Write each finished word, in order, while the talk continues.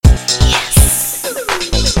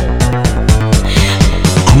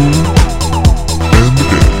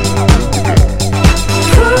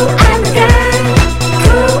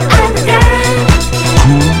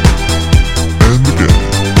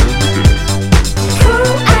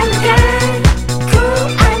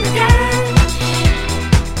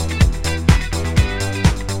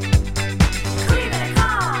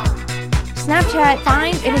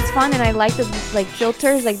fun, and I like the like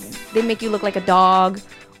filters. Like they make you look like a dog,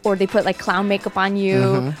 or they put like clown makeup on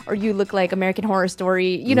you, or you look like American Horror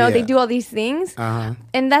Story. You know, they do all these things,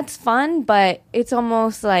 and that's fun. But it's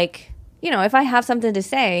almost like, you know, if I have something to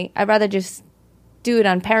say, I'd rather just do it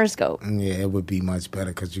on Periscope. Yeah, it would be much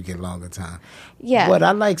better because you get longer time. Yeah. But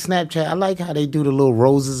I like Snapchat. I like how they do the little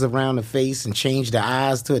roses around the face and change the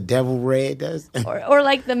eyes to a devil red. That's or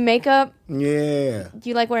like the makeup. Yeah. Do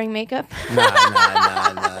you like wearing makeup? Nah.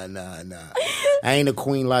 I ain't a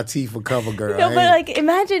Queen Latifah cover girl. No, but like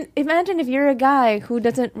imagine if you're a guy who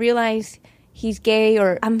doesn't realize he's gay,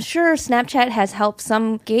 or I'm sure Snapchat has helped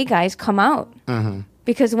some gay guys come out.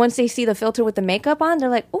 Because once they see the filter with the makeup on, they're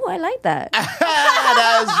like, "Oh, I like that."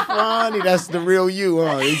 That's funny. That's the real you,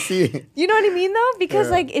 huh? You see it? You know what I mean, though? Because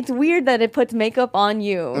like it's weird that it puts makeup on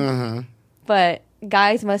you, but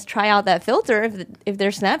guys must try out that filter if they're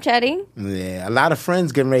Snapchatting. Yeah, a lot of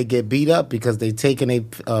friends getting ready to get beat up because they taking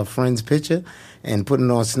a friend's picture and putting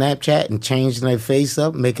it on Snapchat and changing their face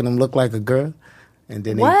up, making them look like a girl. And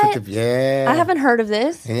then What? they put I haven't heard of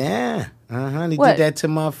this. Yeah. They What? did that to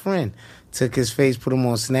my friend. Took his face, put him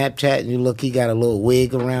on Snapchat, and you look, he got a little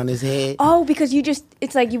wig around his head. Oh, because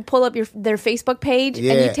it's like you pull up their Facebook page and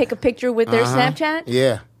you take a picture with their Snapchat?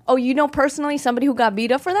 Yeah. Oh, you know personally somebody who got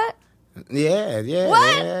beat up for that? Yeah.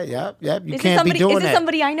 What? Yeah, yep. You can't be doing that. Is it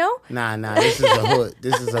somebody I know? Nah, this is a hood.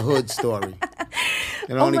 This is a hood story.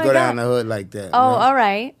 You only go down the hood like that. Oh, all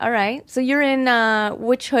right. So you're in,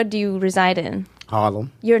 which hood do you reside in?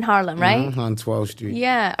 Harlem. You're in Harlem, right? On 12th Street.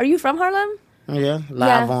 Yeah. Are you from Harlem? Yeah,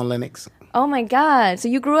 live on Linux. Oh, my God. So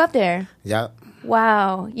you grew up there? Yep.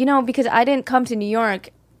 Wow. You know, because I didn't come to New York.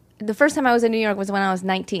 The first time I was in New York was when I was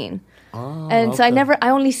 19. Oh, and so I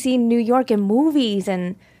only seen New York in movies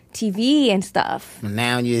and TV and stuff.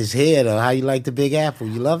 Now you're just here, though. How you like the Big Apple?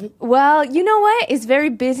 You love it? Well, you know what? It's very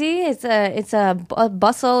busy. It's a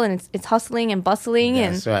bustle, and it's hustling and bustling.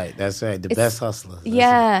 That's right. The best hustler.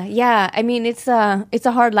 Yeah. I mean, it's a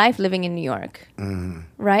hard life living in New York,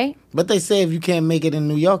 right? But they say if you can't make it in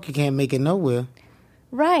New York, you can't make it nowhere.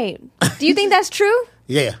 Right. Do you think that's true?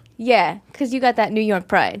 Yeah. Yeah, because you got that New York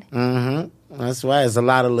pride. That's right. There's a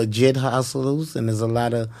lot of legit hustlers, and there's a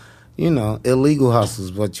lot of, illegal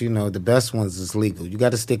hustles. But, the best ones is legal. You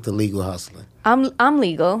got to stick to legal hustling. I'm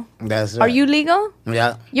legal. That's right. Are you legal?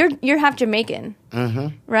 Yeah. You're half Jamaican.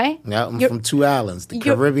 Right? Yeah, I'm from two islands, the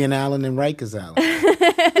Caribbean island and Rikers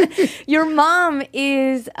Island. Your mom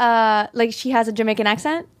is, she has a Jamaican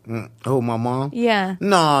accent? Oh, my mom? Yeah.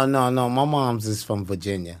 No. My mom's is from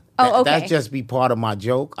Virginia. Oh, okay. That just be part of my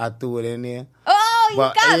joke. I threw it in there. Oh, you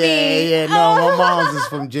got me. Yeah. No, my mom's is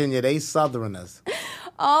from Virginia. They Southerners.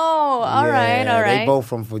 Oh, all right. They both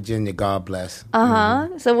from Virginia. God bless.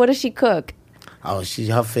 So what does she cook? Oh,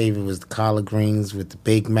 her favorite was the collard greens with the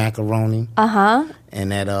baked macaroni.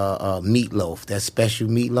 And that meatloaf, that special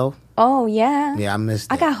meatloaf. Oh, yeah. Yeah, I missed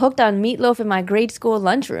that. I got hooked on meatloaf in my grade school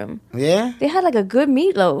lunchroom. Yeah? They had like a good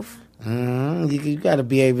meatloaf. You got to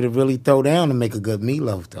be able to really throw down to make a good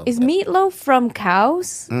meatloaf, though. Is meatloaf from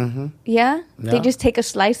cows? Yeah? They just take a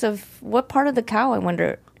slice of what part of the cow, I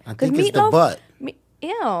wonder? I think it's the butt. Ew.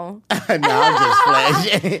 No, I'm just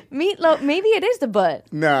flashing. Meatloaf, maybe it is the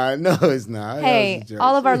butt. No, it's not. Hey,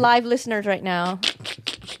 all of our live listeners right now,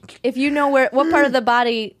 if you know what part of the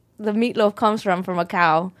body the meatloaf comes from a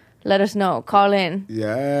cow, let us know. Call in.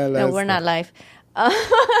 Yeah. No, we're not live.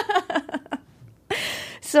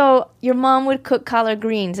 So your mom would cook collard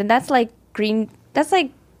greens, and that's like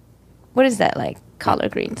what is that like,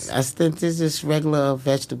 collard greens? I think this is regular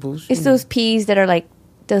vegetables. It's those peas that are like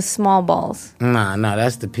the small balls. Nah,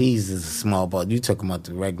 that's the peas is a small ball. You talking about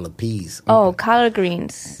the regular peas. Oh, collard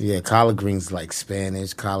greens. Yeah, collard greens like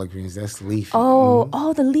Spanish, collard greens, that's leafy.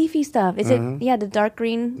 Oh, the leafy stuff. Is it, the dark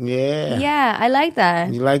green? Yeah. Yeah, I like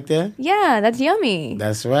that. You like that? Yeah, that's yummy.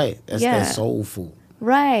 That's right. That's that soul food.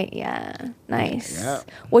 Right, yeah. Nice. Yeah.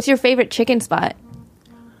 What's your favorite chicken spot?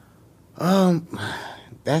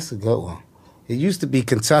 That's a good one. It used to be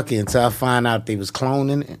Kentucky until I found out they was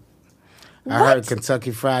cloning it. What? I heard Kentucky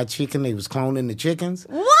Fried Chicken, they was cloning the chickens.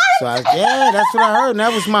 What? So that's what I heard. And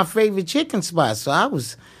that was my favorite chicken spot. So I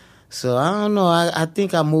don't know. I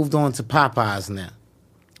think I moved on to Popeyes now.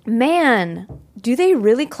 Man, do they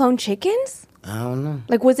really clone chickens? I don't know.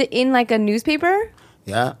 Like, was it in like a newspaper?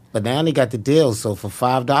 Yeah, but now they got the deal. So for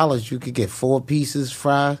 $5, you could get 4 pieces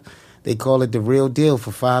fried. They call it the real deal for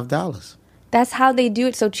 $5. That's how they do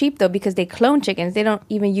it so cheap, though, because they clone chickens. They don't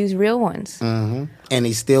even use real ones. And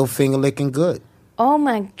they still finger licking good. Oh,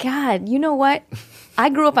 my God. You know what? I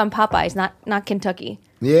grew up on Popeyes, not Kentucky.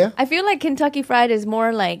 Yeah? I feel like Kentucky Fried is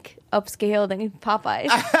more like upscale than Popeyes.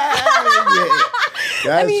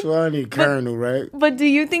 That's funny, Colonel, right? But do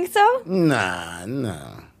you think so? Nah, no.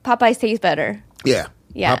 Popeyes taste better. Yeah.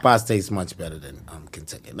 Yeah. Popeyes tastes much better than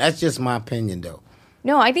Kentucky. That's just my opinion, though.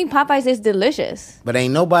 No, I think Popeyes is delicious. But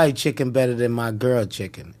ain't nobody chicken better than my girl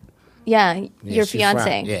chicken. Yeah, your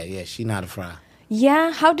fiance. Yeah, she not a fry.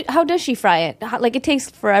 Yeah, how does she fry it? Like it takes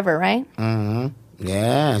forever, right? Mm-hmm.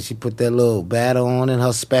 Yeah, she put that little batter on it,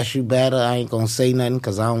 her special batter. I ain't gonna say nothing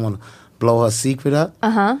because I don't want to blow her secret up.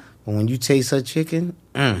 Uh-huh. But when you taste her chicken,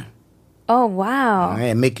 Oh, wow.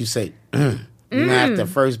 man, make you say, You know, after the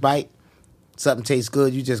first bite, something tastes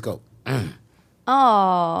good, you just go,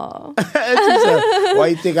 Oh. Why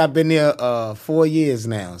you think I've been there 4 years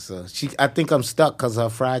now? So I think I'm stuck because of her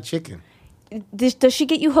fried chicken. Does she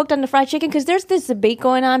get you hooked on the fried chicken? Because there's this debate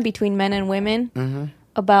going on between men and women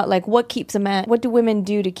about like what keeps a man. What do women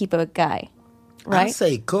do to keep a guy? Right? I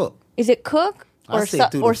say cook. Is it cook or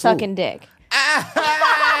sucking dick?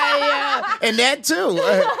 Yeah. And that too.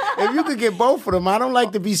 If you could get both of them, I don't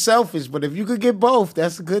like to be selfish, but if you could get both,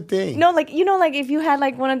 that's a good thing. No, like like if you had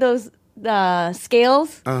like one of those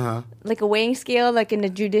scales, like a weighing scale, like in the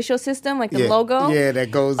judicial system, like the logo. Yeah,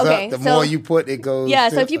 that goes up. The more you put, it goes. Yeah,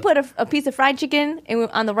 so if you put a piece of fried chicken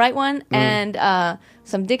on the right one and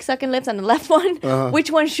some dick sucking lips on the left one, which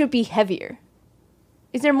one should be heavier?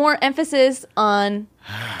 Is there more emphasis on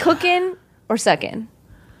cooking or sucking?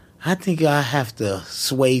 I think I have to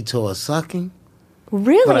sway towards sucking.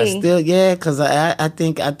 Really? But I still, because I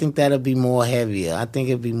think that'll be more heavier. I think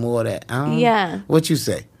it'll be more that. Yeah. What you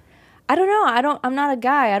say? I don't know. I'm not a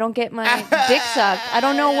guy. I don't get my dick sucked. I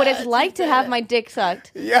don't know what it's like to have my dick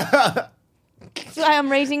sucked. Yeah. So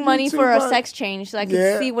I'm raising money for a sex change so I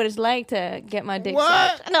can see what it's like to get my dick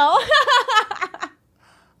sucked. No.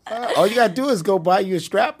 All you gotta do is go buy you a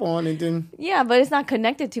strap on and then. Yeah, but it's not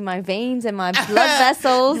connected to my veins and my blood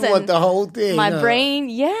vessels. You want the whole thing. My brain.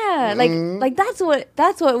 Yeah, like that's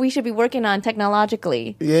what we should be working on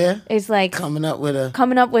technologically. Yeah. It's like coming up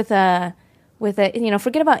with a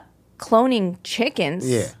forget about cloning chickens.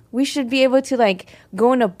 Yeah. We should be able to like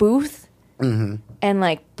go in a booth and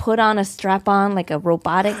like put on a strap on like a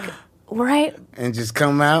robotic. Right? And just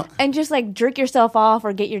come out? And just like jerk yourself off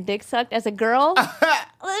or get your dick sucked as a girl?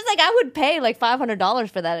 It's like I would pay like $500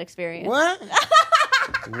 for that experience. What?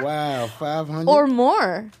 Wow, $500? Or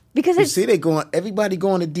more. Because you see everybody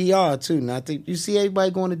going to DR too. You see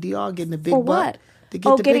everybody going to DR getting a big butt? For what? To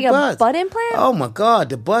get the getting big a butts. butt implant? Oh my God,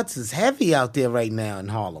 the butts is heavy out there right now in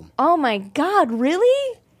Harlem. Oh my God,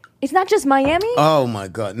 really? It's not just Miami? Oh, my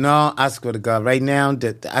God. No, I swear to God. Right now,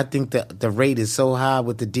 I think the rate is so high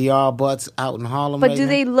with the DR butts out in Harlem. But do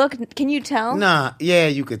they look, can you tell? Nah, yeah,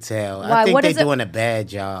 you could tell. Why? I think they're doing a bad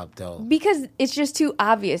job, though. Because it's just too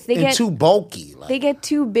obvious. They get too bulky. They get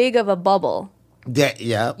too big of a bubble.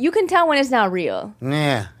 Yeah. You can tell when it's not real.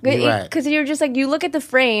 Yeah, you're right. Because you're just like, you look at the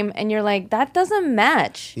frame and you're like, that doesn't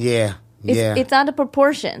match. Yeah, It's out of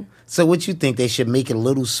proportion. So what you think, they should make it a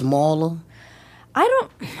little smaller?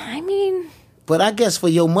 But I guess for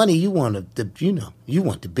your money, you want the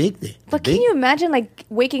big thing. But can you imagine like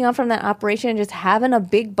waking up from that operation and just having a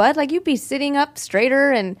big butt? Like you'd be sitting up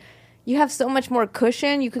straighter and you have so much more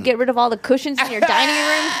cushion. You could get rid of all the cushions in your dining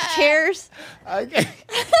room chairs. Okay.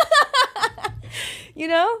 You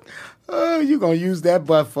know? Oh, you're going to use that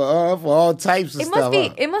butt for all types of stuff.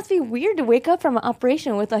 It must be weird to wake up from an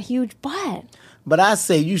operation with a huge butt. But I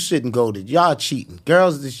say you shouldn't go to. Y'all cheating.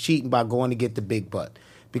 Girls is cheating by going to get the big butt.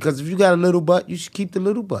 Because if you got a little butt, you should keep the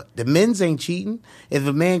little butt. The men's ain't cheating. If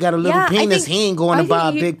a man got a little penis, he ain't going to buy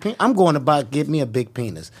a big penis. I'm going to get me a big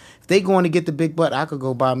penis. If they going to get the big butt, I could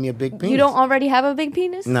go buy me a big penis. You don't already have a big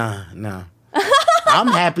penis? Nah. I'm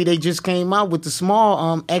happy they just came out with the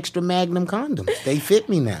small extra magnum condoms. They fit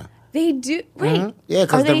me now. They do? Wait. Mm-hmm. Yeah,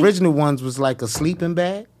 because the original ones was like a sleeping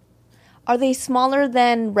bag. Are they smaller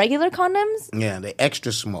than regular condoms? Yeah, they're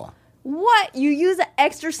extra small. What? You use an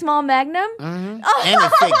extra small magnum? Mm-hmm. And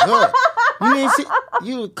it fit good. You ain't see?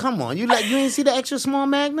 Come on. You ain't see the extra small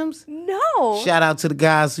magnums? No. Shout out to the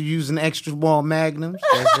guys who using extra small magnums.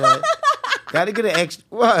 That's right. Gotta get an extra.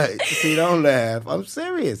 What? See, don't laugh. I'm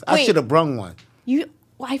serious. Wait, I should have brung one.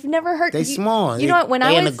 I've never heard. They small. You know what? When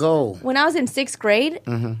I was in 6th grade,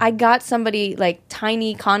 mm-hmm. I got somebody like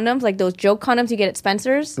tiny condoms, like those joke condoms you get at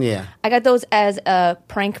Spencer's. Yeah. I got those as a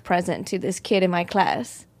prank present to this kid in my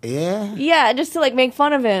class. Yeah? Yeah, just to like make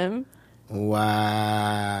fun of him.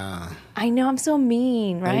 Wow. I know, I'm so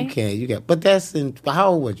mean, right? Okay, but that's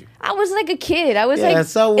how old were you? I was like a kid. I was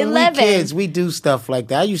so when 11. we kids, we do stuff like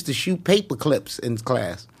that. I used to shoot paper clips in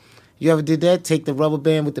class. You ever did that? Take the rubber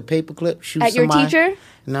band with the paper clip, shoot at somebody? Your teacher?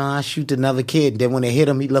 No, I shoot another kid. Then when they hit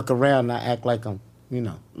him, he look around and I act like I'm,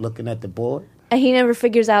 looking at the board. And he never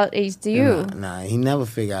figures out it's you. Nah, he never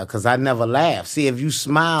figure out because I never laugh. See, if you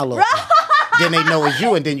smile, then they know it's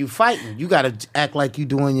you, and then you fighting. You got to act like you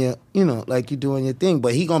doing your, like you doing your thing.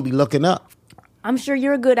 But he gonna be looking up. I'm sure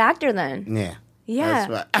you're a good actor then. Yeah. Yeah.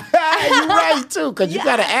 That's right. You're right too, because you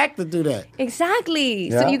got to act to do that. Exactly.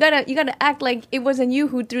 Yeah. So you gotta act like it wasn't you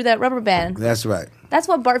who threw that rubber band. That's right. That's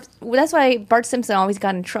why Bart Simpson always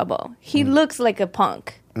got in trouble. He looks like a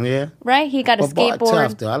punk. Yeah. Right? He got a skateboard. Bart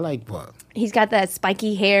tough, though. I like Bart. He's got that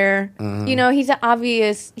spiky hair. He's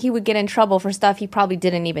obvious. He would get in trouble for stuff he probably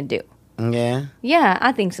didn't even do. Yeah. Yeah,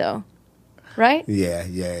 I think so. Right? Yeah.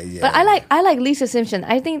 But I like Lisa Simpson.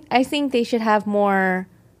 I think they should have more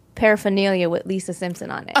paraphernalia with Lisa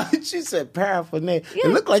Simpson on it. She said paraphernalia. Yeah. It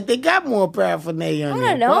looked like they got more paraphernalia on there.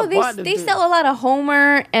 I don't know. They sell a lot of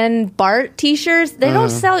Homer and Bart T-shirts. They don't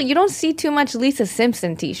sell. You don't see too much Lisa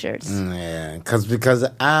Simpson T-shirts. Yeah, because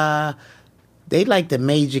they like the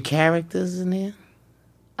major characters in there.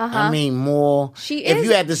 I mean, more. If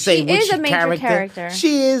you had to say which character,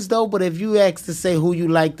 she is though. But if you asked to say who you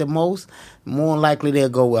like the most, more likely they'll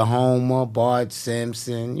go with Homer, Bart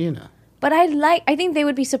Simpson. But I think they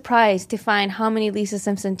would be surprised to find how many Lisa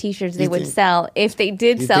Simpson T-shirts they would sell if they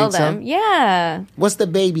did sell them. So? Yeah. What's the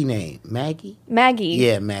baby name? Maggie? Maggie.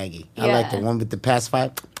 Yeah, Maggie. Yeah. I like the one with the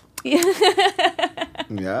pacifier.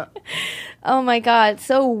 Yeah. Oh my God.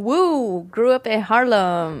 So Wu grew up in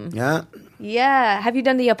Harlem. Yeah. Yeah. Have you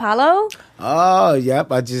done the Apollo? Oh,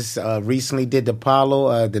 yep. I just recently did the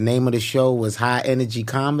Apollo. The name of the show was High Energy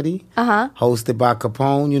Comedy. Hosted by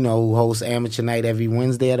Capone, who hosts Amateur Night every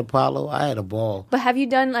Wednesday at Apollo. I had a ball. But have you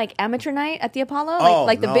done like Amateur Night at the Apollo?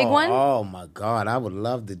 Like the big one? Oh, my God. I would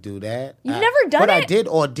love to do that. You've never done it? But I did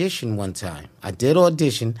audition one time. I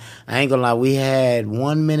ain't gonna lie. We had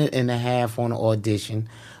 1 minute and a half on the audition.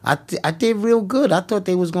 I did real good. I thought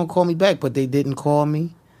they was gonna call me back, but they didn't call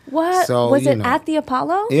me. What? So, was it at the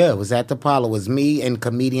Apollo? Yeah, it was at the Apollo. It was me and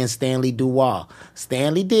comedian Stanley Duval.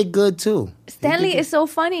 Stanley did good, too. Stanley is so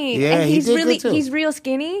funny. Yeah, and he's good, too. He's real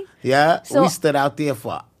skinny. Yeah, so, we stood out there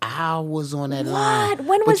for hours on that line. What?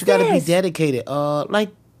 When was this? But you got to be dedicated. Like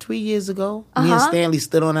 3 years ago, me and Stanley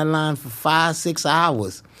stood on that line for 5-6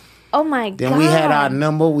 hours. Oh, my God. Then we had our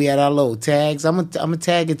number. We had our little tags. I'm gonna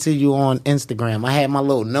tag it to you on Instagram. I had my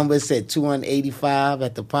little number. It said 285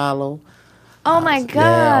 at the Apollo. Oh my God!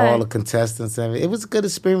 Yeah, all the contestants. It was a good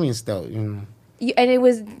experience, though. And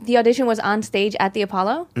the audition was on stage at the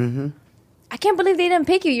Apollo. Mm-hmm. I can't believe they didn't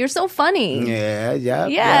pick you. You're so funny.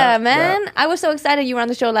 Yeah, man. I was so excited you were on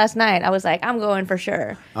the show last night. I was like, I'm going for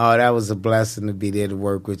sure. Oh, that was a blessing to be there to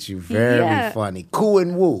work with you. Very funny. Cool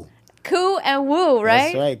and Woo. Cool and Woo,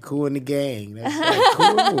 right? That's right. Cool and the gang. That's right.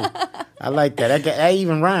 Cool and Woo. I like that. I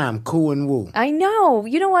even rhyme. Cool and Woo. I know.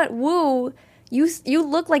 You know what? Woo. You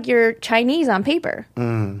look like you're Chinese on paper.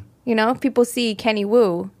 If people see Kenny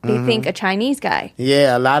Wu, they think a Chinese guy.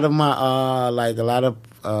 Yeah, a lot of my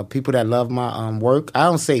people that love my work. I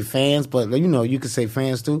don't say fans, but you could say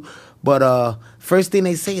fans too. But first thing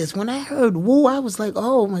they say is when I heard Wu, I was like,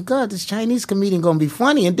 oh my God, this Chinese comedian gonna be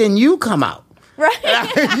funny, and then you come out. Right.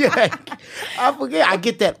 Yeah, I forget. I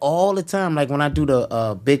get that all the time. Like when I do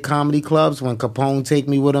the big comedy clubs, when Capone take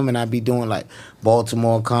me with him, and I be doing like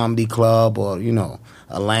Baltimore Comedy Club or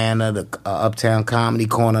Atlanta, the Uptown Comedy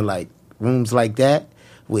Corner, like rooms like that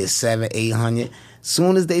with 700-800.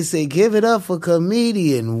 Soon as they say give it up for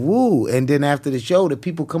comedian Wu, and then after the show, the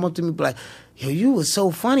people come up to me and be like, yo, you was so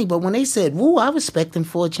funny, but when they said Wu, I was expecting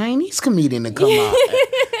for a Chinese comedian to come out.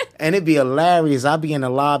 And it'd be hilarious. I'd be in the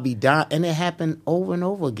lobby, and it happened over and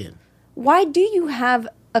over again. Why do you have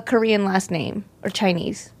a Korean last name or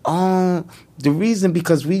Chinese? The reason,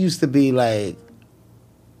 because we used to be like,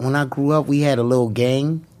 when I grew up, we had a little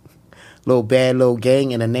gang, little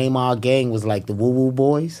gang, and the name of our gang was like the Woo Woo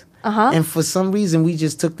Boys. And for some reason, we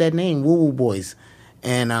just took that name, Woo Woo Boys.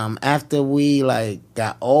 And after we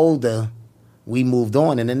got older, we moved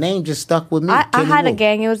on, and the name just stuck with me. I had a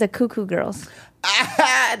gang. It was the Cuckoo Girls.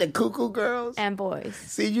 The Cuckoo Girls and Boys.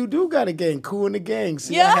 See, you do got a gang, Cool in the Gang.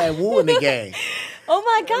 See, I had Woo in the gang. Oh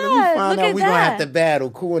my God! Look at we're gonna have to battle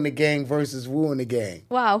Cool in the Gang versus Woo in the Gang.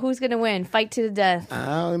 Wow, who's gonna win? Fight to the death. I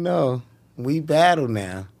don't know. We battle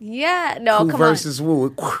now. Yeah, no, Cool come versus on.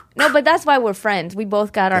 Woo. No, but that's why we're friends. We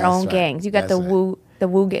both got our own gangs. You got the Woo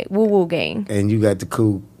Woo gang, and you got the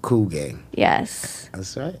Cool gang. Yes,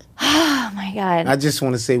 that's right. Oh my God! I just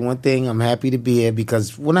want to say one thing. I'm happy to be here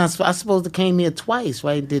because when I supposed to came here twice,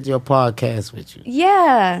 right? Did your podcast with you?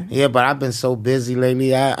 Yeah. Yeah, but I've been so busy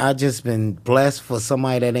lately. I just been blessed for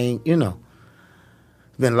somebody that ain't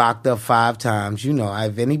been locked up 5 times.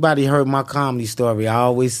 If anybody heard my comedy story, I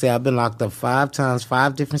always say I've been locked up 5 times,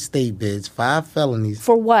 5 different state bids, 5 felonies.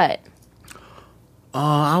 For what?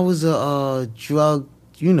 I was a drug.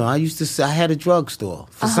 I used to say I had a drugstore.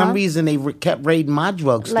 For some reason, they kept raiding my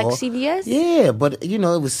drugstore. Like CVS? Yeah, but, it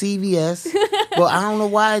was CVS. Well, I don't know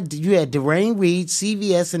why. You had Dwayne Reed,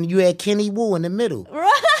 CVS, and you had Kenny Wu in the middle.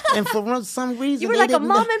 Right. And for some reason, you were like a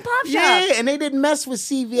mom and pop shop. Yeah, and they didn't mess with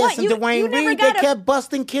CVS and Dwayne Reed. They kept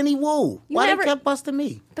busting Kenny Wu. Why they kept busting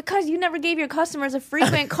me? Because you never gave your customers a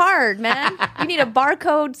frequent card, man. You need a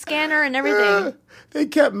barcode scanner and everything. They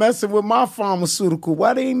kept messing with my pharmaceutical.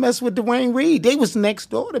 Why they ain't mess with Dwayne Reed? They was next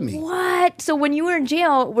door to me. What? So when you were in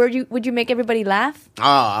jail, would you make everybody laugh? Oh,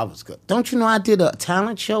 I was good. Don't you know I did a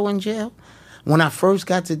talent show in jail? When I first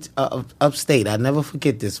got to upstate, I never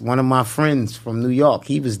forget this. One of my friends from New York,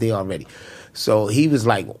 he was there already. So he was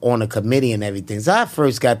like on a committee and everything. So I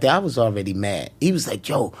first got there, I was already mad. He was like,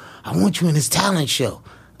 "Joe, I want you in this talent show."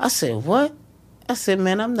 I said, "What?" I said,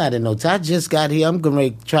 "Man, I'm not in no time. I just got here. I'm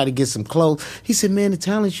going to try to get some clothes." He said, "Man, the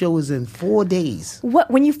talent show is in 4 days."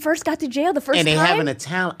 What? When you first got to jail the first time? And they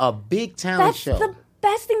having a big talent show. That's the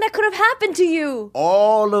best thing that could have happened to you.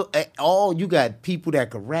 You got people that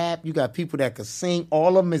could rap. You got people that could sing.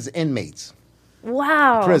 All of them is inmates.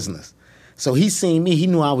 Wow. Prisoners. So he seen me. He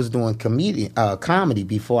knew I was doing comedy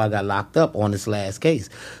before I got locked up on this last case.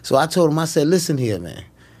 So I told him, I said, "Listen here, man."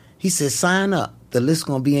 He said, "Sign up. The list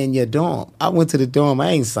gonna be in your dorm." I went to the dorm. I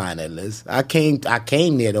ain't signed that list. I came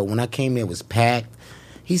there though. When I came there, it was packed.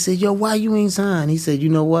 He said, "Yo, why you ain't signed?" He said, "You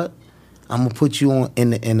know what? I'm gonna put you on in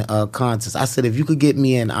the contest." I said, "If you could get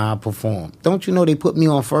me in, I'll perform." Don't you know they put me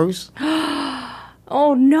on first?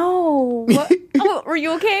 Oh no! Were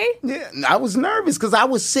you okay? Yeah, I was nervous because I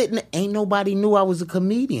was sitting. Ain't nobody knew I was a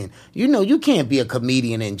comedian. You can't be a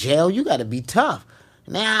comedian in jail. You got to be tough.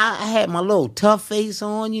 Now, I had my little tough face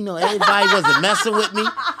on. Everybody wasn't messing with me.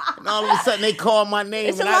 And all of a sudden, they called my name.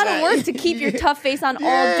 It's a lot of work to keep your tough face on all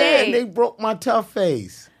day. And they broke my tough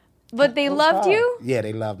face. But they loved you? Yeah,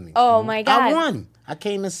 they loved me. Oh, my God. I won. I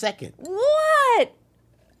came in second. What?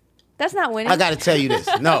 That's not winning. I got to tell you this.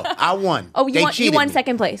 No, I won. Oh, you won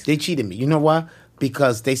second place. They cheated me. You know why?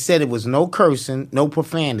 Because they said it was no cursing, no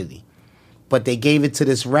profanity. But they gave it to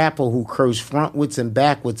this rapper who cursed frontwards and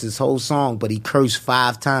backwards his whole song, but he cursed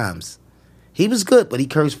 5 times. He was good, but he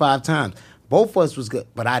cursed 5 times. Both of us was good,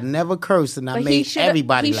 but I never cursed, and I made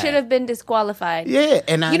everybody laugh. He should have been disqualified. Yeah,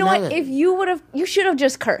 and you know what? If you should have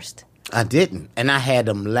just cursed. I didn't, and I had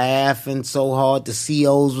them laughing so hard. The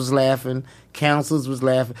COs was laughing, counselors was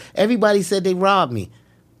laughing. Everybody said they robbed me.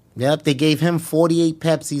 Yep, they gave him 48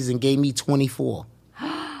 Pepsis and gave me 24.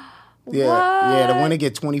 Yeah, the winner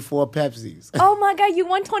get 24 Pepsis. Oh my God, you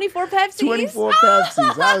won 24 Pepsis? 24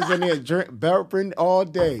 Pepsis. I was in there burping all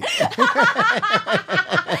day.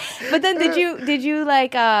 But then did you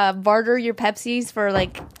like barter your Pepsis for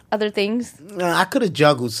like other things? No, I could have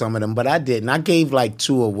juggled some of them, but I didn't. I gave like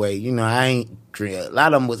 2 away. I ain't drink. A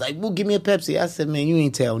lot of them was like, "Well, give me a Pepsi." I said, "Man, you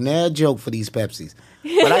ain't tell no joke for these Pepsis."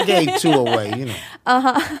 But I gave 2 away,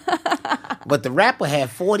 But the rapper had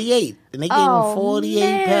 48, and they gave him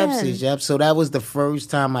 48 Pepsis. Yep. So that was the first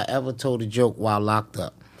time I ever told a joke while locked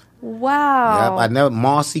up. Wow. Yep.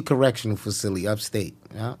 Marcy Correctional Facility, upstate.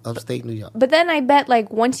 Yeah, upstate New York. But then I bet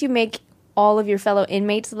like once you make all of your fellow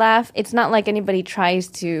inmates laugh, it's not like anybody tries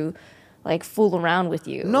to like fool around with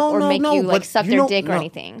you or make you like suck their dick or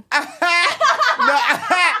anything.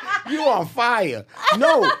 You on fire.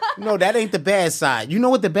 No, that ain't the bad side. You know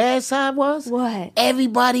what the bad side was? What?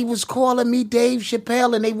 Everybody was calling me Dave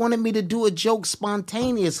Chappelle, and they wanted me to do a joke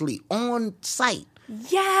spontaneously on site.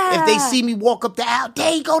 Yeah. If they see me walk up the aisle,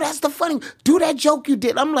 "There you go, that's the funny. Do that joke you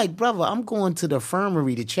did." I'm like, "Brother, I'm going to the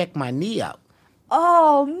infirmary to check my knee out."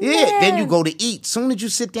 Oh, man. Yeah, then you go to eat. Soon as you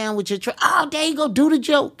sit down with your tray, "Oh, there you go, do the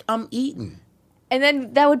joke." I'm eating. And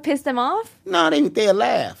then that would piss them off? No, they'll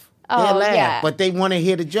laugh. They'll laugh, yeah. But they want to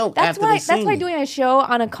hear the joke after they see That's why doing a show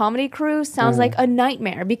on a comedy cruise sounds like a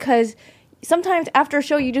nightmare, because sometimes after a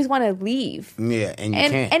show you just want to leave. Yeah, and you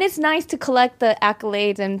can't. And it's nice to collect the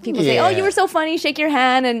accolades and people say, "Oh, you were so funny," shake your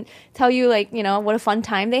hand and tell you like, what a fun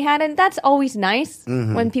time they had. And that's always nice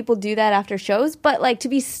when people do that after shows. But like to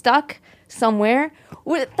be stuck somewhere,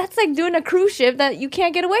 that's like doing a cruise ship that you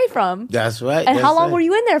can't get away from. That's right. And how long were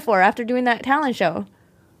you in there for after doing that talent show?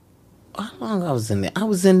 How long I was in there? I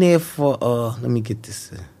was in there for, let me get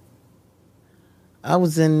this. I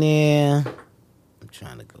was in there, I'm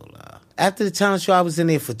trying to go live. After the talent show, I was in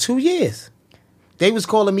there for 2 years. They was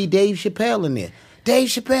calling me Dave Chappelle in there. Dave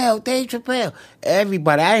Chappelle, Dave Chappelle.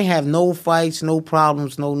 Everybody. I didn't have no fights, no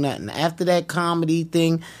problems, no nothing. After that comedy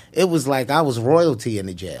thing, it was like I was royalty in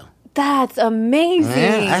the jail. That's amazing.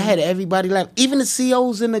 Man, I had everybody laugh. Even the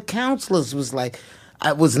COs and the counselors was like,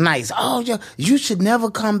 it was nice. Oh, you should never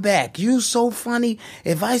come back. You so funny.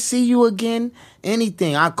 If I see you again,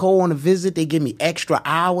 anything, I call on a visit. They give me extra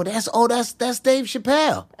hour. That's Dave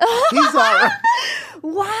Chappelle. He's all right.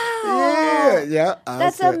 Wow. Yeah.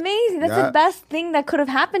 That's amazing. That's the best thing that could have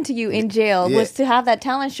happened to you in jail was to have that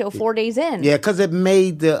talent show 4 days in. Yeah, because it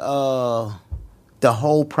made the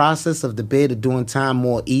whole process of the bid of doing time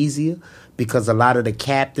more easier because a lot of the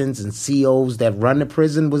captains and COs that run the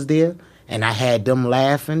prison was there. And I had them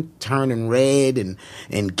laughing, turning red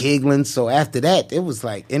and giggling. So after that, it was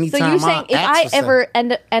like anytime. So you're saying if I ever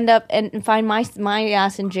end up and find my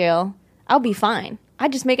ass in jail, I'll be fine. I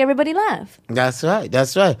just make everybody laugh. That's right.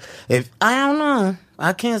 If I don't know,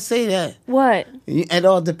 I can't say that. What? It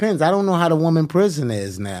all depends. I don't know how the woman prison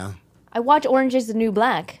is now. I watch Orange Is the New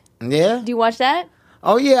Black. Yeah. Do you watch that?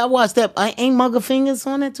 Oh, yeah, I watched that. Ain't Mugga Fingers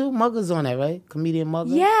on it, too? Mugga's on that, right? Comedian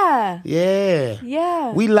Mugga? Yeah.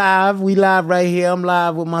 Yeah. We live right here. I'm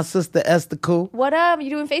live with my sister, Esther Koo. What up? You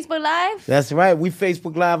doing Facebook Live? That's right. We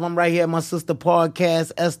Facebook Live. I'm right here at my sister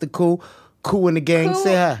podcast, Esther Koo. Koo in the gang.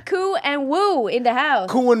 Say hi. Koo and Woo in the house.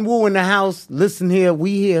 Koo and Woo in the house. Listen here.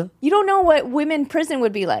 We here. You don't know what women prison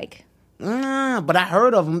would be like. But I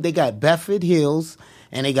heard of them. They got Bedford Hills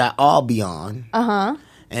and they got Albion. Uh-huh.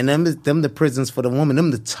 And them the prisons for the woman.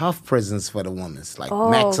 Them the tough prisons for the women. It's like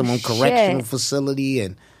maximum correctional facility.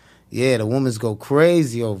 And, yeah, the women go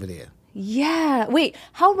crazy over there. Yeah. Wait,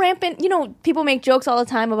 how rampant... You know, people make jokes all the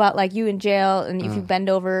time about, like, you in jail, and if you bend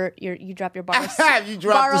over, you drop your bar of soap. You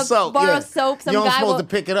drop the soap. Borrow soap. You're supposed to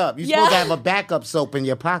pick it up. You're supposed to have a backup soap in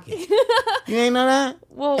your pocket. You ain't know that?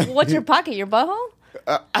 Well, what's your pocket? Your butthole?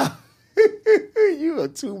 You are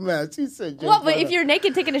too much. He said, well, but if you're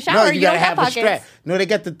naked taking a shower, you don't have pockets. Strap. No, they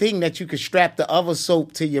got the thing that you can strap the other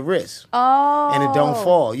soap to your wrist. Oh. And it don't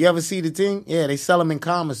fall. You ever see the thing? Yeah, they sell them in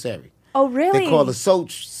commissary. Oh, really? They call it soap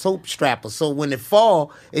strapper. So when it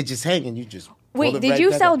fall, it just hanging. You just Wait, did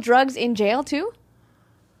you sell drugs in jail too?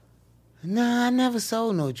 Nah, I never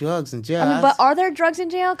sold no drugs in jail. But are there drugs in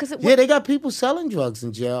jail? Yeah, they got people selling drugs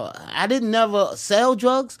in jail. I didn't never sell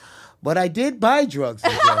drugs, but I did buy drugs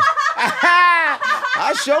in jail.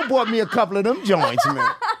 I sure bought me a couple of them joints, man.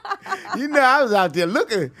 You know, I was out there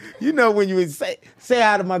looking. You know, when you would say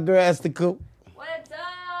hi to my girl, Esther Koo. What's up?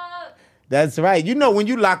 That's right. You know, when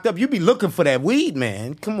you locked up, you be looking for that weed,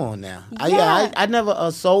 man. Come on now. Yeah. I never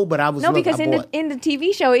sold, but I was looking. No, because in the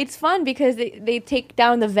TV show, it's fun because they take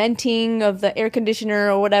down the venting of the air conditioner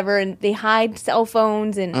or whatever, and they hide cell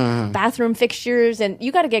phones and bathroom fixtures, and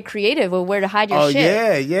you got to get creative with where to hide your shit.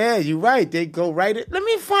 Oh, yeah, you're right. They go right in. Let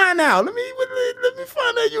me find out. Let me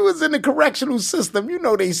find out you was in the correctional system. You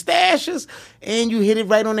know, they stashes, and you hit it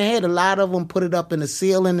right on the head. A lot of them put it up in the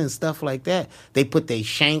ceiling and stuff like that. They put their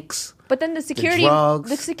shanks. But then the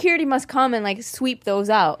security must come and like sweep those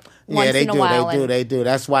out once in a while. They do.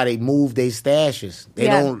 That's why they move their stashes. They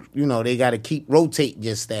don't, they got to keep rotating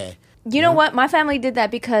your stash. You know what? My family did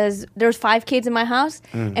that because there's 5 kids in my house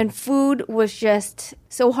and food was just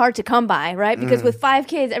so hard to come by, right? Because with 5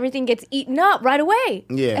 kids, everything gets eaten up right away.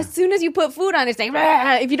 Yeah. As soon as you put food on, it's like,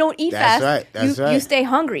 if you don't eat fast, you stay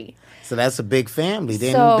hungry. So that's a big family.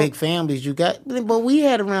 Then big families you got. But we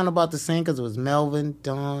had around about the same because it was Melvin,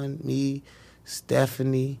 Dawn, me,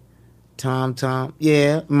 Stephanie, Tom.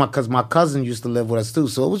 Yeah, because my cousin used to live with us too.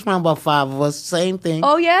 So it was around about 5 of us. Same thing.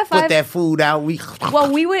 Oh, yeah? 5? Put that food out. We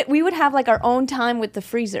would have like our own time with the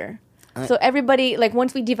freezer. So everybody, like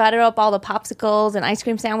once we divided up all the popsicles and ice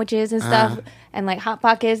cream sandwiches and stuff and like Hot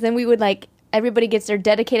Pockets, then we would like, everybody gets their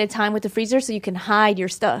dedicated time with the freezer so you can hide your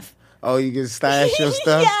stuff. Oh, you can stash your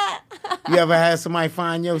stuff? Yeah. You ever had somebody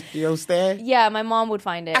find your stash? Yeah, my mom would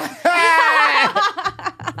find it.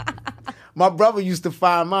 My brother used to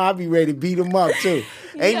find mine. I'd be ready to beat him up, too.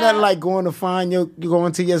 Ain't nothing like going to find you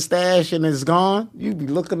going to your stash and it's gone. You be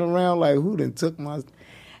looking around like, who done took my...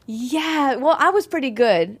 Yeah, well, I was pretty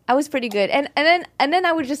good. And then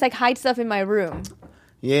I would just like hide stuff in my room.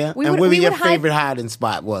 Yeah? Where your favorite hiding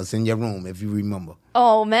spot was in your room, if you remember?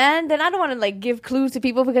 Oh, man. Then I don't want to, like, give clues to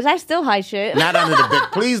people because I still hide shit. Not under the bed.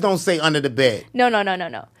 Please don't say under the bed. No.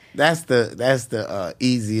 That's the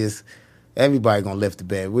easiest. Everybody gonna lift the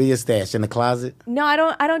bed. Where your stash? In the closet? No, I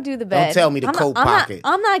don't do the bed. Don't tell me the coat pocket.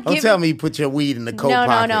 Don't tell me you put your weed in the coat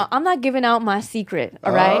pocket. No. I'm not giving out my secret,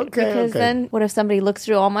 all right? Because then what if somebody looks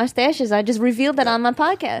through all my stashes? I just revealed that on my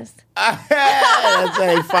podcast. That's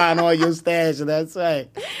how you find all your stash. That's right.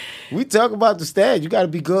 We talk about the stash. You got to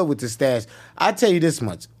be good with the stash. I tell you this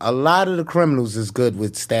much. A lot of the criminals is good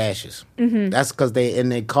with stashes. Mm-hmm. That's because they in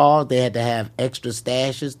their car, they had to have extra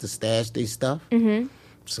stashes to stash their stuff. Mm-hmm.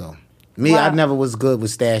 So... Me, I never was good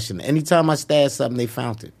with stashing. Anytime I stashed something, they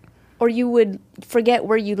found it. Or you would forget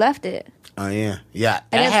where you left it. Oh, yeah. Yeah.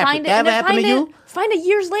 And then happened. That ever happened to you? Find it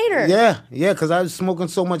years later. Yeah, because I was smoking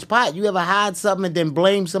so much pot. You ever hide something and then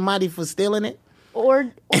blame somebody for stealing it? Or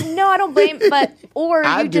no, I don't blame, but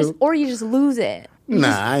you just lose it.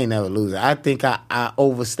 I ain't never lose it. I think I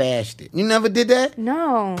overstashed it. You never did that?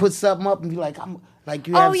 No. Put something up and be like, I'm like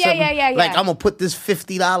you Oh, have yeah, something. yeah. Like I'm gonna put this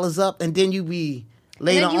 $50 up, and then you be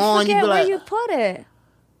later and then on you you be where like, you put it.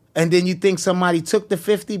 and then you think somebody took the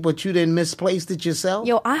 50, but you didn't misplaced it yourself.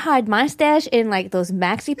 Yo, I hide my stash in like those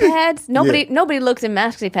maxi pads. Nobody looks in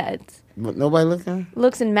maxi pads. But nobody looking?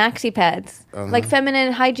 Looks in maxi pads. Like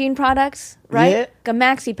feminine hygiene products, right? Yeah. A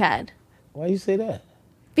maxi pad. Why you say that?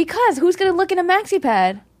 Because who's gonna look in a maxi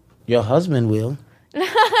pad? Your husband will.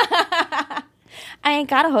 I ain't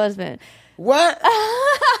got a husband. What?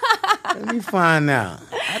 Let me find out.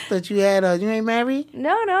 I thought you had you ain't married?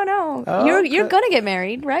 No. Oh, You're gonna get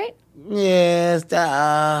married, right? Yes.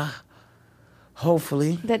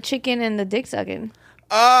 Hopefully. That chicken and the dick sucking.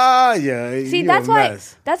 Oh yeah. See, that's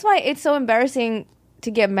why it's so embarrassing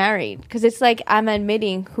to get married, because it's like I'm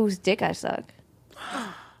admitting whose dick I suck.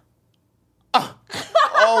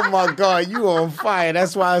 Oh my God, you on fire.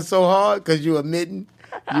 That's why it's so hard, because you admitting.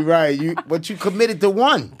 You're right. But you committed to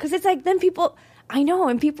one. Because it's like then people, I know,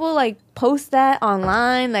 and people like post that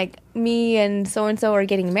online, like me and so-and-so are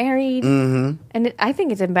getting married. Mm-hmm. And I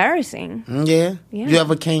think it's embarrassing. Yeah? You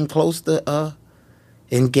ever came close to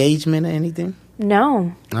engagement or anything?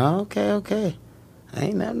 No. Oh, okay.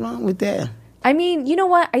 Ain't nothing wrong with that. I mean, you know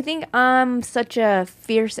what? I think I'm such a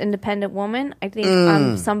fierce, independent woman. I think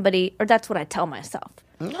I'm somebody, or that's what I tell myself.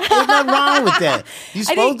 Ain't nothing wrong with that. You're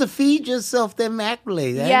supposed to feed yourself them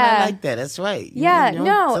accolades. I like that. That's right.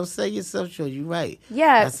 No. So say yourself sure. You're right.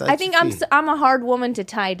 Yeah, I think I'm a hard woman to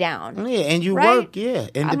tie down. Yeah, and you work. Yeah,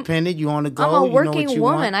 independent. You on the go. I'm a working you know what you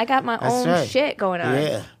woman. Want. I got my own shit going on.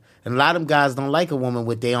 Yeah, and a lot of guys don't like a woman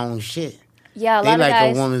with their own shit. Yeah, they like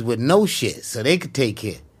guys. a woman with no shit, so they could take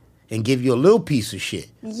care and give you a little piece of shit.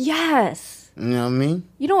 Yes. You know what I mean?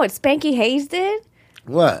 You know what Spanky Hayes did?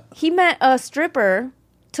 What? He met a stripper,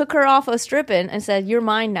 took her off of stripping, and said, "You're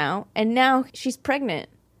mine now." And now she's pregnant.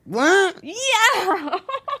 What? Yeah.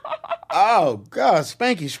 Oh, God.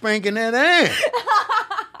 Spanky spanking that ass.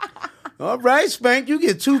 All right, Spank. You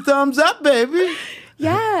get 2 thumbs up, baby.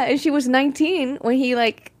 Yeah. And she was 19 when he,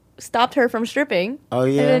 like, stopped her from stripping. Oh,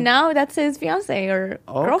 yeah? And then now that's his fiance or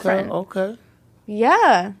girlfriend. Okay.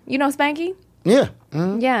 Yeah. You know Spanky? Yeah.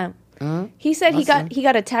 Mm-hmm. Yeah. Mm-hmm. He said he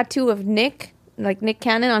got a tattoo of Nick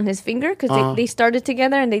Cannon on his finger, because they started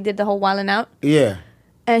together and they did the whole Wildin' Out. Yeah.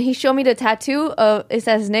 And he showed me the tattoo it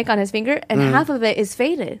says Nick on his finger, and half of it is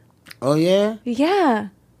faded. Oh, yeah? Yeah.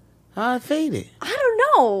 How it faded? I don't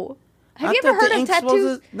know. Have you ever heard of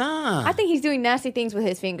tattoos? Nah. I think he's doing nasty things with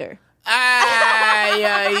his finger.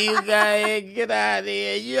 Yeah, you gotta get out of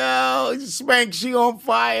here. Yo, Spank, she on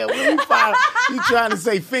fire. You trying to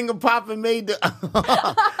say finger popping made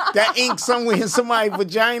that ink somewhere in somebody's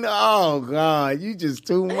vagina? Oh, God, you just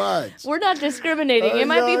too much. We're not discriminating. It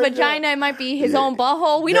might be vagina. It might be his own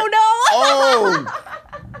butthole. We don't know. Oh,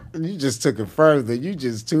 you just took it further. You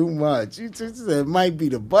just too much. You just said it might be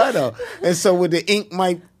the butthole. And so with the ink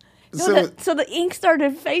might... So the ink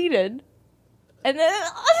started fading. And then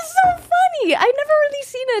it's so funny. I've never really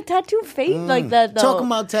seen a tattoo fade like that, though. Talking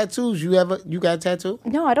about tattoos, you got a tattoo?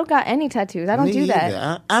 No, I don't got any tattoos. I don't do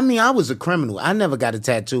that. I mean, I was a criminal. I never got a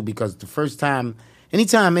tattoo because the first time,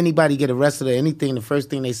 anytime anybody get arrested or anything, the first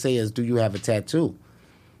thing they say is, "Do you have a tattoo?"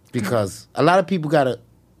 Because a lot of people got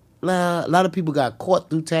caught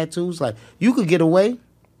through tattoos. Like, you could get away,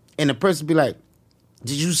 and the person be like,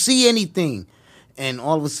 "Did you see anything?" And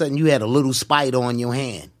all of a sudden, you had a little spider on your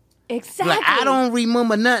hand. Exactly. Like, I don't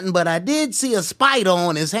remember nothing, but I did see a spider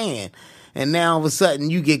on his hand. And now all of a sudden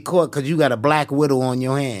you get caught because you got a black widow on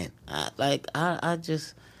your hand. I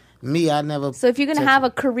never... So if you're going to have a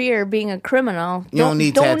career being a criminal, don't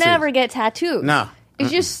ever get tattooed. No. It's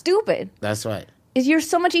just stupid. That's right. You're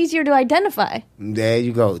so much easier to identify. There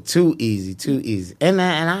you go. Too easy. And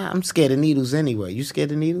I'm scared of needles anyway. You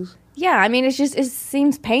scared of needles? Yeah, I mean, it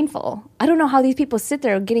seems painful. I don't know how these people sit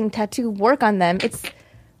there getting tattoo work on them. It's...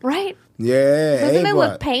 Right? Yeah. Doesn't it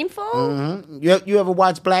look painful? Mm-hmm. You ever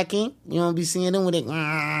watch Black Ink? You don't be seeing them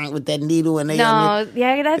with that needle and they got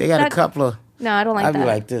a couple of... No, I don't like that. I be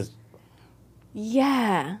like this.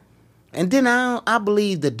 Yeah. And then I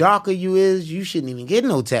believe the darker you is, you shouldn't even get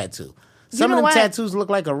no tattoo. Some of them tattoos look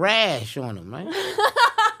like a rash on them, right?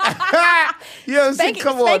 You know what I'm saying?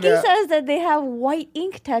 Come on Spanky says that they have white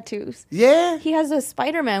ink tattoos. Yeah? He has a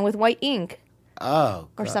Spider-Man with white ink. Oh.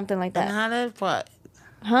 Or something like that. And how that part...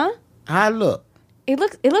 Huh? How it look? It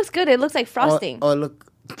looks good. It looks like frosting. Or look...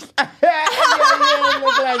 Yeah,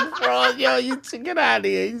 look like fraud. Yo, you get out of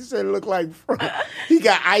here. You said look like fraud. He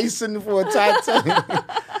got icing for a tattoo.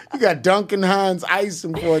 You got Duncan Hines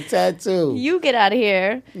icing for a tattoo. You get out of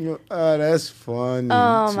here. Oh, that's funny.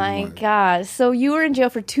 Oh, my God. So you were in jail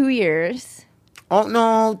for 2 years. Oh,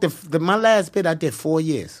 no. My last bit, I did 4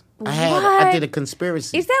 years. I did a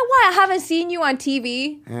conspiracy. Is that why I haven't seen you on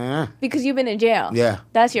TV? Yeah. Because you've been in jail. Yeah.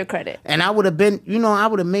 That's your credit. And I would have been, I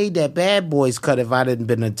would have made that Bad Boys cut if I didn't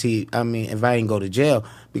been if I didn't go to jail.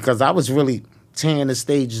 Because I was really tearing the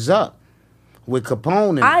stages up with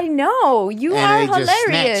Capone. I know. You are hilarious. Just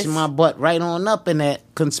snatched my butt right on up in that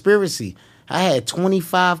conspiracy. I had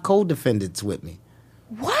 25 co-defendants with me.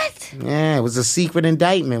 What? Yeah, it was a secret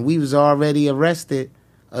indictment. We was already arrested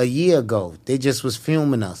a year ago. They just was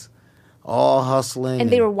filming us. All hustling.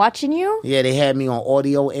 And they were watching you? Yeah, they had me on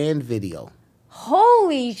audio and video.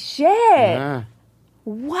 Holy shit. Yeah.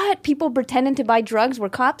 What? People pretending to buy drugs were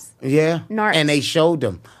cops? Yeah. Narcs. And they showed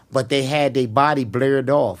them. But they had their body blurred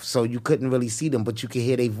off, so you couldn't really see them, but you could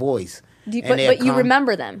hear their voice. But you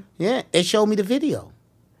remember them? Yeah, they showed me the video.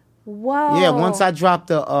 Whoa. Yeah, once I dropped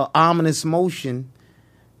the ominous motion,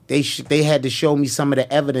 they had to show me some of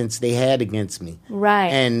the evidence they had against me. Right.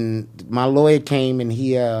 And my lawyer came and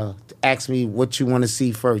he asked me what you want to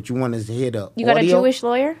see first. You want to hear the You got audio? a Jewish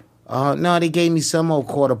lawyer? No, they gave me some old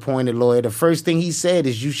court-appointed lawyer. The first thing he said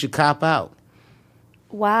is you should cop out.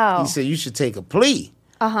 Wow. He said you should take a plea.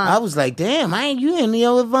 Uh-huh. I was like, damn, you ain't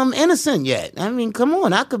know if I'm innocent yet. I mean, come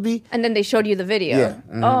on, I could be. And then they showed you the video. Yeah.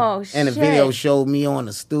 Mm-hmm. Oh, shit. And the video showed me on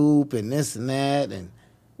the stoop and this and that. And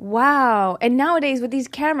wow. And nowadays with these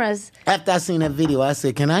cameras. After I seen that video, I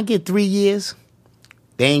said, can I get 3 years?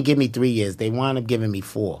 They ain't give me 3 years. They wound up giving me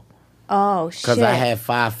 4. Oh, shit. Because I had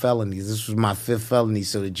 5 felonies. This was my 5th felony.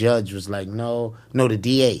 So the judge was like, no, the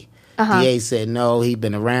DA. DA said, no, he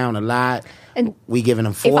been around a lot. And we giving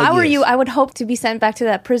him 4 years. If I were you, I would hope to be sent back to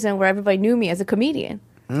that prison where everybody knew me as a comedian.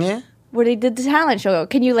 Yeah. Where they did the talent show.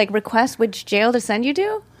 Can you, request which jail to send you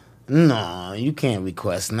to? No, you can't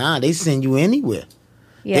request. Nah, they send you anywhere.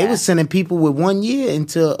 Yeah. They were sending people with 1 year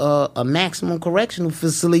into a maximum correctional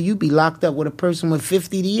facility. You be locked up with a person with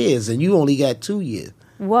 50 years, and you only got 2 years.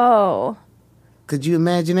 Whoa. Could you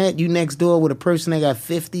imagine that? You next door with a person that got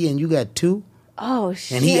 50 and you got 2? Oh,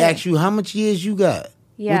 shit. And he asks you how much years you got.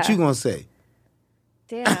 Yeah. What you gonna say?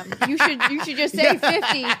 Damn. You should just say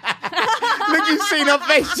 50. Look, you seen her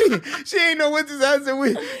face. She ain't know what to say. I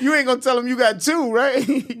said, you ain't gonna tell him you got 2, right?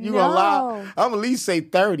 You gonna lie? I'm at least say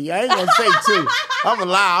 30. I ain't gonna say 2. I'm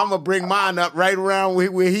gonna lie. I'm gonna bring mine up right around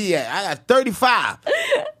where he at. I got 35.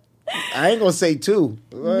 I ain't gonna say 2.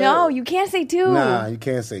 No, you can't say 2. Nah, you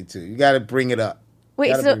can't say 2. You gotta bring it up.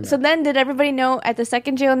 Wait, so then did everybody know at the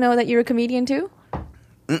second jail know that you're a comedian too?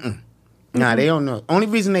 Nah, they don't know. Only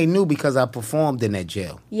reason they knew because I performed in that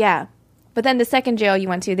jail. Yeah. But then the second jail you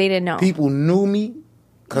went to, they didn't know. People knew me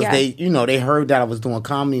because they heard that I was doing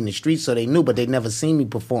comedy in the streets, so they knew, but they never seen me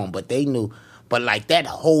perform, but they knew. But like that, the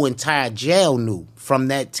whole entire jail knew from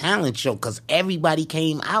that talent show because everybody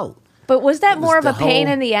came out. But was that more of a pain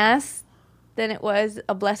in the ass than it was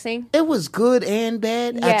a blessing? It was good and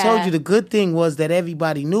bad. Yeah. I told you the good thing was that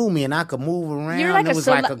everybody knew me and I could move around. You're like it was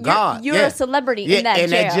like a god. You're a celebrity in that jail.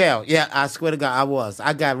 That jail. Yeah, I swear to God, I was.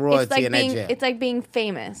 I got royalty in that jail. It's like being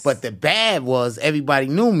famous. But the bad was everybody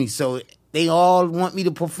knew me, so they all want me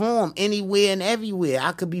to perform anywhere and everywhere.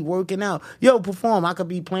 I could be working out. Yo, perform. I could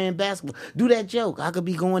be playing basketball. Do that joke. I could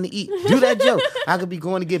be going to eat. Do that joke. I could be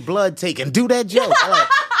going to get blood taken. Do that joke.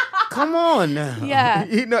 Come on now. Yeah.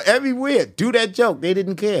 Everywhere. Do that joke. They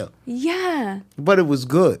didn't care. Yeah. But it was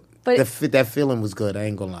good. But that feeling was good. I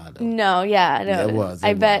ain't gonna lie though. No, yeah. No. It was.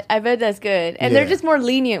 I bet that's good. And they're just more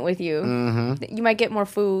lenient with you. Mm-hmm. You might get more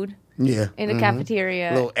food. Yeah. In the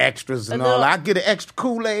cafeteria. Little extras and all. I get an extra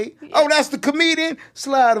Kool-Aid. Oh, that's the comedian?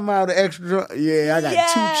 Slide them out of extra. Yeah, I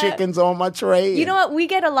got 2 chickens on my tray. You know what? We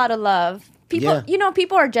get a lot of love. People,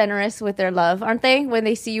 people are generous with their love, aren't they? When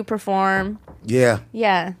they see you perform. Yeah.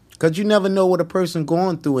 Yeah. Because you never know what a person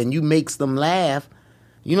going through and you makes them laugh.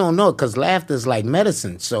 You don't know because laughter is like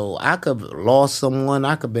medicine. So I could have lost someone.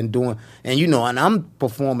 I could have been doing, and I'm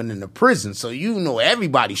performing in the prison. So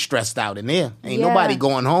everybody's stressed out in there. Ain't nobody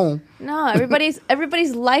going home. No,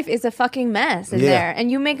 everybody's life is a fucking mess in there.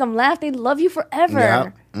 And you make them laugh, they love you forever.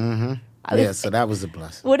 Yeah. Mm-hmm. Yeah, so that was a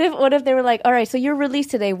blessing. What if they were like, all right, so you're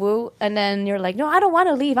released today, woo, and then you're like, no, I don't want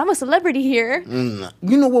to leave. I'm a celebrity here.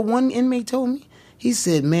 You know what one inmate told me? He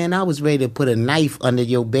said, man, I was ready to put a knife under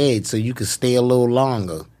your bed so you could stay a little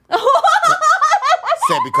longer.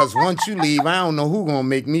 Said, because once you leave, I don't know who's going to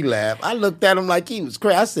make me laugh. I looked at him like he was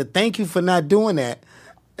crazy. I said, thank you for not doing that.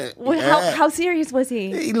 How serious was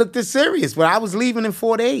he? He looked serious, but I was leaving in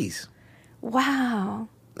 4 days. Wow.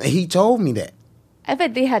 He told me that. I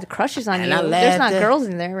bet they had crushes on And you. I There's not laughed at- girls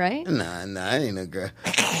in there, right? Nah, ain't no girl.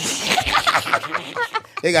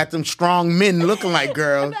 They got them strong men looking like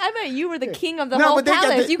girls. I bet you were the king of the No, whole but they got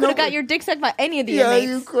palace. the- You could have no, got your dick sucked by any of the Yeah,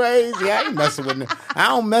 inmates. you crazy. I ain't messing with I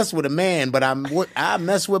don't mess with a man, but I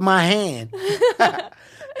mess with my hand.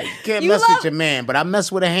 Can't mess with your man, but I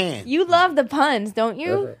mess with a hand. You love the puns, don't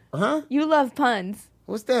you? Huh? You love puns.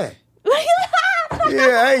 What's that?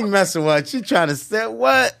 Yeah, I ain't messing with you. Trying to say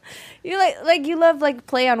what? You like you love like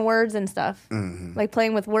play on words and stuff. Mm-hmm. Like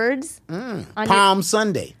playing with words. Palm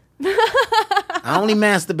Sunday. I only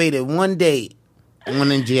masturbated one day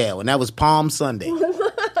when in jail, and that was Palm Sunday.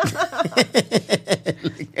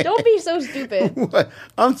 Don't be so stupid. What?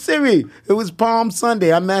 I'm serious. It was Palm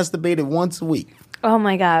Sunday. I masturbated once a week. Oh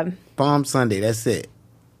my God. Palm Sunday. That's it.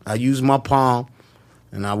 I used my palm,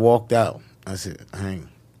 and I walked out. I said,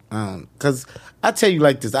 because I tell you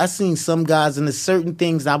like this. I seen some guys, and there's certain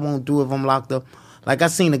things I won't do if I'm locked up. Like I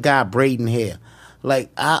seen a guy braiding hair.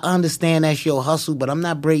 Like, I understand that's your hustle, but I'm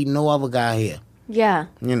not braiding no other guy hair. Yeah.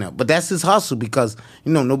 But that's his hustle because,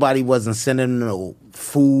 nobody wasn't sending him no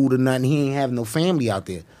food or nothing. He ain't have no family out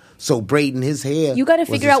there. So braiding his hair. You got to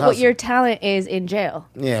figure out what your talent is in jail.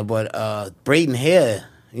 Yeah, but braiding hair,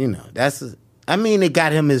 it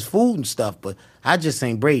got him his food and stuff, but I just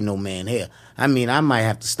ain't braiding no man hair. I might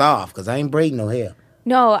have to starve because I ain't braiding no hair.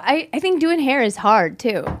 No, I think doing hair is hard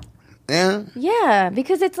too. Yeah? Yeah,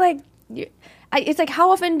 because it's like... It's like,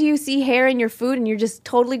 how often do you see hair in your food and you're just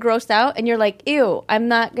totally grossed out and you're like, ew, I'm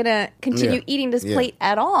not going to continue eating this plate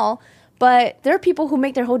at all. But there are people who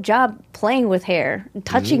make their whole job playing with hair,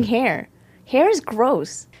 touching hair. Hair is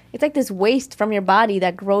gross. It's like this waste from your body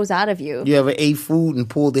that grows out of you. You ever ate food and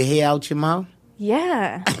pulled the hair out your mouth?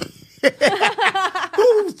 Yeah.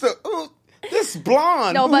 This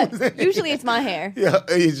blonde. No, but usually it's my hair. Yeah,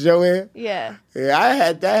 it's your hair? Yeah. Yeah, I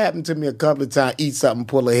had that happen to me a couple of times. Eat something,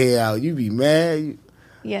 pull a hair out. You be mad.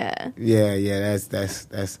 Yeah. Yeah.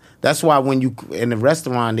 That's why when you in the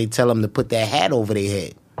restaurant they tell them to put that hat over their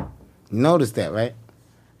head. You notice that, right?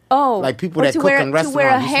 Oh, like people that cook in restaurants. To wear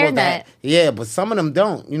a hairnet. Yeah, but some of them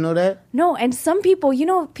don't. You know that? No, and some people,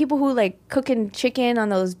 people who like cooking chicken on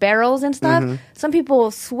those barrels and stuff. Mm-hmm. Some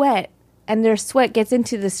people sweat, and their sweat gets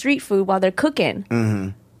into the street food while they're cooking. Mm-hmm.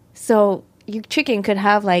 So your chicken could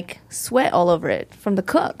have like sweat all over it from the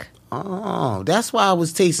cook. Oh, that's why I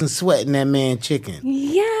was tasting sweat in that man chicken.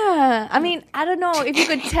 Yeah, I don't know if you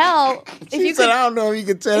could tell. I don't know if you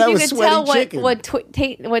could tell that was sweaty chicken.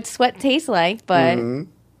 What sweat tastes like, but.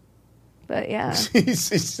 Mm-hmm. But yeah. She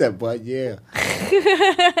said, but yeah.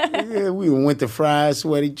 Yeah, we went to fried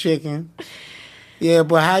sweaty chicken. Yeah,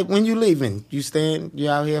 but when you leaving? You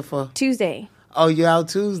out here for? Tuesday. Oh, you out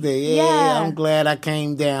Tuesday? Yeah. I'm glad I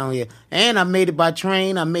came down here. And I made it by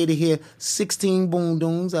train. I made it here 16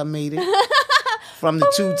 boondoons. I made it. From the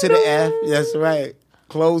 2 to the F. That's right.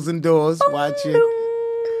 Closing doors. Watch it.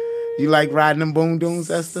 You like riding them boondoons,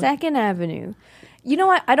 Esther? 2nd Avenue. You know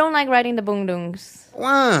what? I don't like riding the boondoons.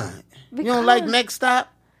 Why? You don't like Next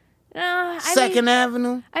Stop? No, 2nd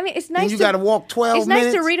Avenue? It's nice. And you got to walk 12 minutes?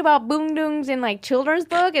 It's nice to read about boondoons in like children's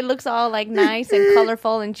book. It looks all like nice and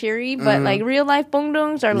colorful and cheery, but like real life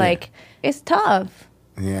boondoons are like, it's tough.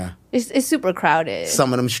 Yeah. It's super crowded.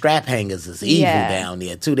 Some of them strap hangers is evil down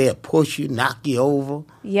there too. They'll push you, knock you over.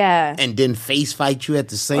 Yeah. And then face fight you at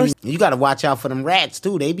the same. You got to watch out for them rats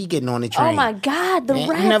too. They be getting on the train. Oh my God, the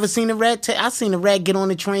rats. You never seen a rat? I seen a rat get on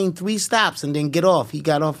the train 3 stops and then get off. He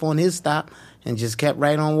got off on his stop and just kept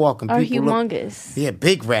right on walking. Are humongous. Yeah,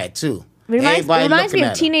 big rat too. Reminds me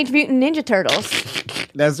of Teenage Mutant Ninja Turtles.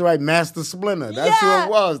 That's right, Master Splinter. That's who it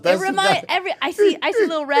was. I see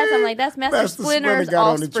little rats. I'm like, that's Master Splinter's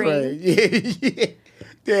offspring.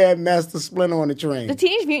 Yeah, Master Splinter on the train. The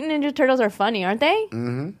Teenage Mutant Ninja Turtles are funny, aren't they?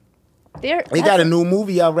 Mm-hmm. They got a new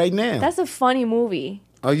movie out right now. That's a funny movie.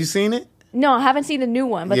 Oh, you seen it? No, I haven't seen the new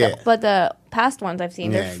one, but the past ones I've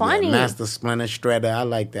seen, they're funny. Yeah. Master Splinter, Shredder, I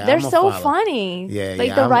like that. They're so funny. Yeah,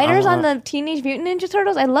 the writers on the Teenage Mutant Ninja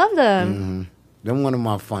Turtles, I love them. Mm-hmm. They're one of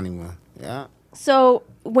my funny ones. Yeah. So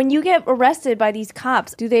when you get arrested by these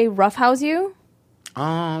cops, do they roughhouse you?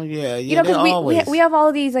 Oh, yeah. Because we have all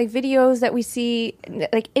of these like videos that we see.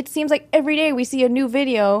 Like it seems like every day we see a new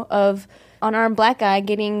video of unarmed black guy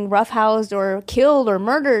getting roughhoused or killed or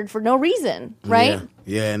murdered for no reason, right?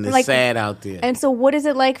 Yeah, and it's sad out there. And so what is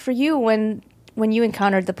it like for you when you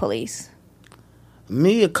encountered the police?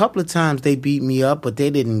 Me, a couple of times they beat me up, but they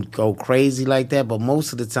didn't go crazy like that. But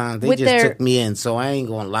most of the time they took me in. So I ain't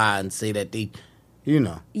going to lie and say that they You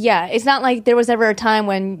know. Yeah, it's not like there was ever a time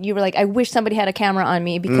when you were like, I wish somebody had a camera on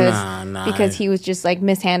me because he was just like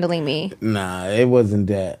mishandling me. Nah, it wasn't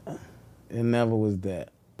that. It never was that.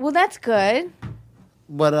 Well, that's good.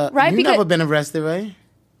 But right? You never been arrested, right?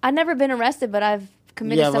 I've never been arrested, but I've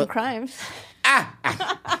committed some crimes. Let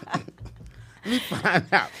me find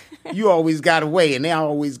out. You always got away, and they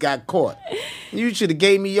always got caught. You should have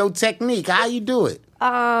gave me your technique. How you do it?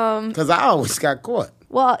 Because I always got caught.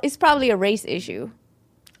 Well, it's probably a race issue.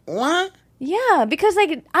 What? Yeah, because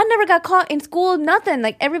like I never got caught in school, nothing.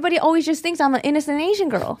 Like everybody always just thinks I'm an innocent Asian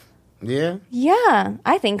girl. Yeah? Yeah,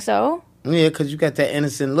 I think so. Yeah, because you got that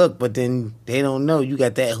innocent look, but then they don't know you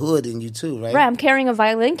got that hood in you too, right? Right, I'm carrying a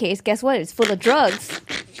violin case. Guess what? It's full of drugs.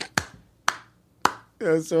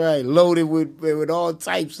 That's right. Loaded with all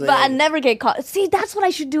types of... But I never get caught. See, that's what I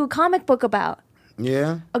should do a comic book about.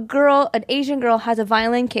 Yeah? An Asian girl has a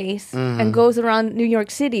violin case and goes around New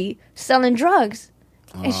York City selling drugs.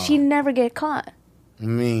 And she never get caught.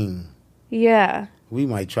 Yeah. We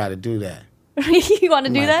might try to do that. You want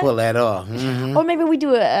to do that? Pull that off. Mm-hmm. Or maybe we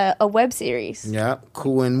do a web series. Yeah.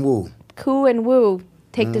 Koo and Woo. Koo and Woo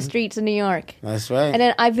take the streets of New York. That's right. And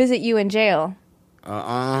then I visit you in jail.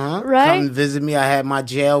 Right? Come visit me. I had my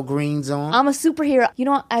jail greens on. I'm a superhero. You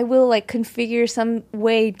know what? I will like configure some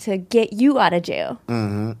way to get you out of jail.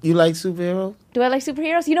 Mm-hmm. You like superheroes? Do I like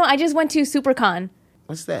superheroes? You know, I just went to SuperCon.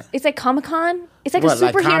 What's that? It's like Comic-Con. It's like a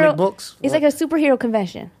superhero. Like comic books? It's like a superhero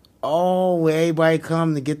convention. Oh, where everybody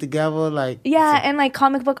come to get together, like... Yeah, and like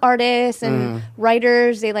comic book artists and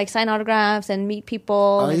writers, they like sign autographs and meet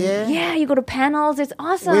people. Oh, yeah? Yeah, you go to panels. It's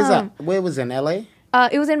awesome. Where's that? Where was it, in L.A.?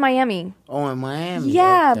 It was in Miami. Oh, in Miami.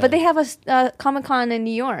 Yeah, okay. but they have a Comic-Con in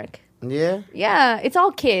New York. Yeah? Yeah, it's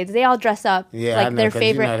all kids. They all dress up like their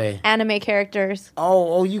favorite anime characters.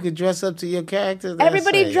 Oh, you could dress up to your characters?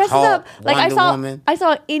 Everybody dresses up. Like Woman. I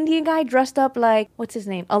saw an Indian guy dressed up like, what's his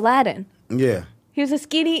name? Aladdin. Yeah. He was a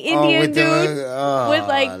skinny Indian dude with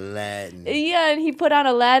like Aladdin. Yeah, and he put on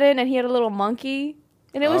Aladdin and he had a little monkey.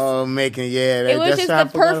 And it was it was just the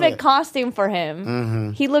perfect costume for him.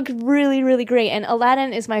 Mm-hmm. He looked really, really great. And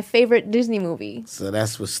Aladdin is my favorite Disney movie. So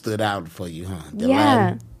that's what stood out for you, huh?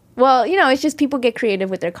 Aladdin. Well, you know, it's just people get creative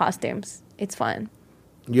with their costumes. It's fun.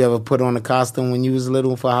 You ever put on a costume when you was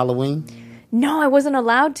little for Halloween? No, I wasn't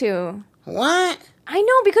allowed to. What? I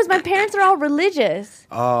know, because my parents are all religious.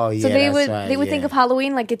 Oh, yeah, so they would think of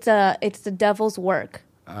Halloween like it's the devil's work.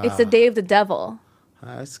 It's the day of the devil.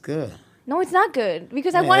 That's good. No, it's not good,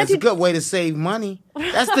 because I wanted to... That's a good way to save money.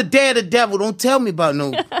 That's the day of the devil. Don't tell me about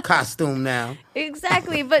no costume now.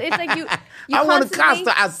 Exactly, but it's like you I want a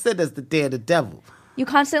costume. I said that's the day of the devil. You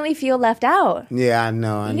constantly feel left out. Yeah, I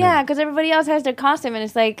know. Yeah, because everybody else has their costume, and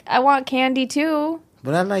it's like, I want candy too.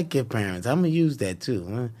 But I like your parents. I'm going to use that too.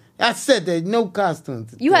 Huh? I said there's no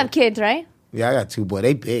costumes. You have kids, right? Yeah, I got 2 boys.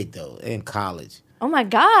 They big, though. They in college. Oh, my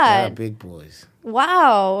God. Yeah, big boys.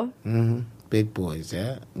 Wow. Mm-hmm. Big boys,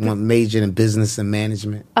 yeah. One majored in business and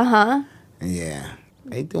management. Uh-huh. Yeah.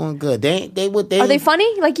 They doing good. Are they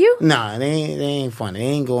funny like you? Nah, they ain't funny. They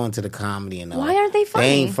ain't going to the comedy and all. Why aren't they funny?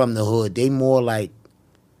 They ain't from the hood. They more like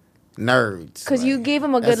nerds. Because you gave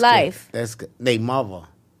them a good life. That's good. They mother.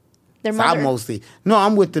 Their mother?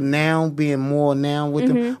 I'm with them now, being more now with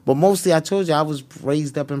them. But mostly, I told you, I was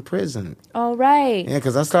raised up in prison. Oh, right. Yeah,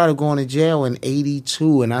 because I started going to jail in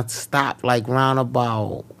 82, and I stopped like round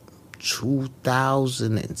about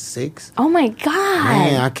 2006. Oh, my God.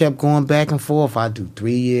 Man, I kept going back and forth. I do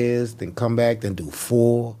 3 years, then come back, then do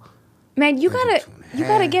 4. Man, you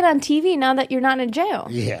gotta get on TV now that you're not in jail.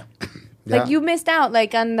 Yeah. Like, you missed out,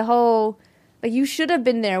 like, on the whole... Like, you should have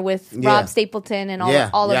been there with Rob Stapleton and all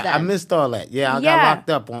of that. I missed all that. Yeah, I got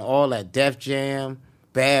locked up on all that. Def Jam,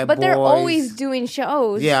 Bad Boys. But they're always doing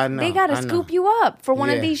shows. Yeah, I know. They got to scoop you up for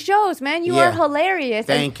one of these shows, man. You are hilarious.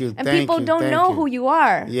 Thank you. And people don't know who you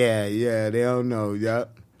are. Yeah, they don't know.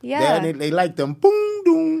 Yep. Yeah. They like them boom,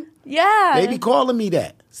 doom. Yeah. They be calling me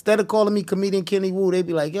that. Instead of calling me Comedian Kenny Wu, they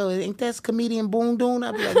be like, yo, ain't that Comedian Boom Doom?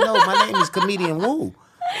 I be like, no, my name is Comedian Wu.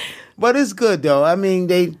 But it's good, though. I mean,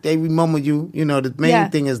 they remember you. You know, the main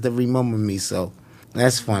thing is to remember me, so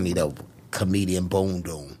that's funny, though. Comedian Boom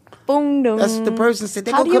Doom. Boom Doom. That's what the person said.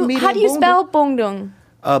 How do you spell Boom Doom?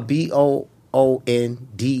 Boondoon.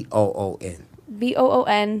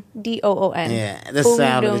 Boondoon. Yeah, the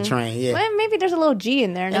sound of the train, yeah. Well, maybe there's a little G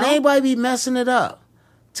in there, no? And everybody be messing it up.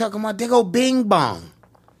 Talking about, they go bing bong.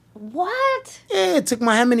 What? Yeah, it took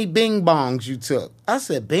how many bing bongs you took. I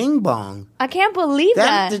said bing bong. I can't believe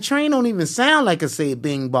that. The train don't even sound like it say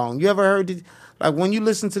bing bong. You ever heard it? Like when you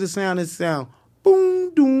listen to the sound, it sound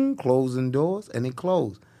boom, doom, closing doors, and it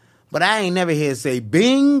close. But I ain't never hear it say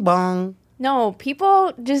bing bong. No,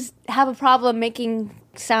 people just have a problem making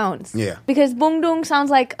sounds. Yeah. Because boom doong sounds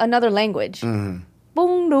like another language. Boom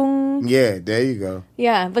doong. Yeah, there you go.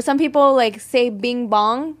 Yeah, but some people like say bing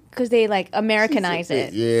bong because they like Americanize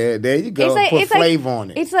it. Yeah, there you go. Put flavor on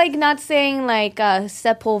it. It's like not saying like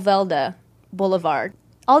Sepulveda Boulevard.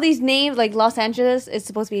 All these names, like Los Angeles, is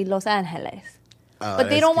supposed to be Los Angeles. But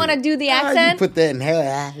they don't want to do the accent. You put that in hell.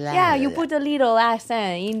 Yeah, you put a little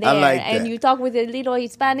accent in there. I like that. And you talk with a little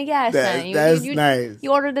Hispanic accent. That's nice.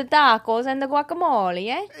 You order the tacos and the guacamole,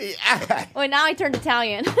 eh? Well, now I turned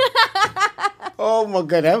Italian. Oh, my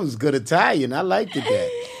God. That was good Italian. I liked it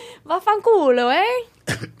that. Vaffanculo,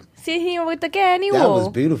 eh? Sit here with the canny That wool. was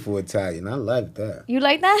beautiful Italian. I like that. You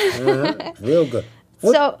like that? Real good.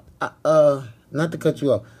 Not to cut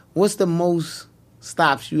you off. What's the most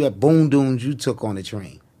stops you at boom dooms you took on the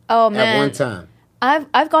train? Oh, man. At one time.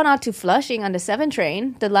 I've gone out to Flushing on the 7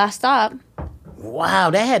 train, the last stop.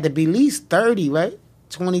 Wow, that had to be at least 30, right?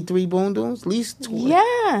 23 boom dooms? At least 20.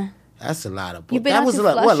 Yeah. That's a lot of You've been That out was to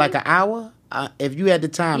what, Flushing? like an hour? If you had the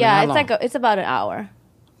time. Yeah, it's about an hour.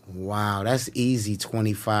 Wow, that's easy.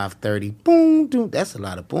 25, 30. Boom doom. That's a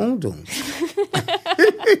lot of boom dooms.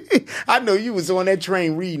 I know you was on that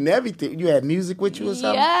train reading everything. You had music with you or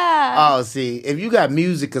something? Yeah. Oh, see, if you got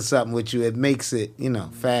music or something with you, it makes it,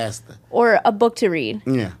 faster. Or a book to read.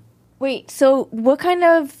 Yeah. Wait, so what kind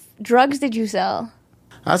of drugs did you sell?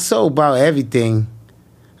 I sold about everything.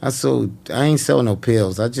 I ain't sold no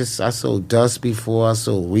pills. I sold dust before. I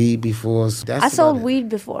sold weed before. I sold weed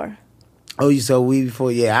before. Oh, you sold weed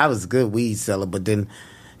before? Yeah, I was a good weed seller, but then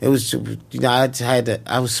it was,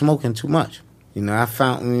 I was smoking too much. I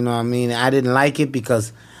found, I didn't like it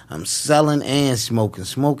because I'm selling and smoking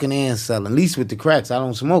and selling. At least with the cracks, I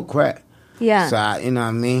don't smoke crack. Yeah.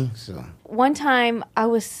 So, So one time I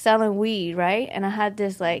was selling weed, right? And I had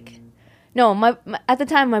this at the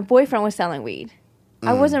time my boyfriend was selling weed.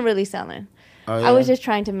 I wasn't really selling. Oh, yeah? I was just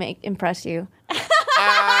trying to impress you.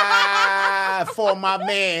 For my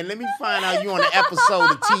man. Let me find out you on the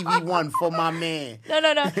episode of TV One for my man.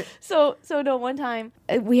 No. So one time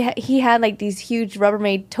he had like these huge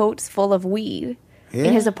Rubbermaid totes full of weed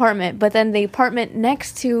in his apartment, but then the apartment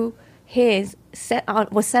next to his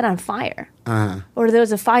was set on fire. Or there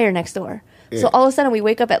was a fire next door. Yeah. So all of a sudden we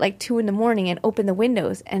wake up at like 2 a.m. and open the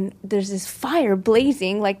windows and there's this fire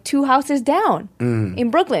blazing like 2 houses down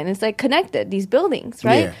in Brooklyn. It's like connected, these buildings,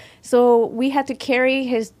 right? Yeah. So we had to carry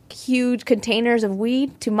his huge containers of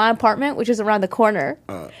weed to my apartment, which is around the corner.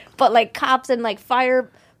 But like cops and like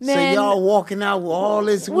firemen. So y'all walking out with all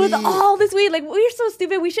this weed? With all this weed. Like, we're so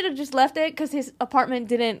stupid. We should have just left it because his apartment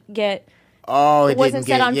didn't get... it wasn't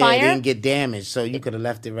set on fire. It didn't get damaged, so you could have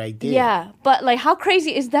left it right there. Yeah, but like, how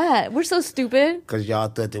crazy is that? We're so stupid. Because y'all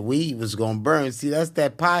thought the weed was going to burn. See, that's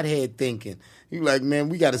that pothead thinking. You like, man,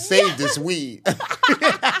 we got to save this weed.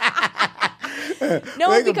 No,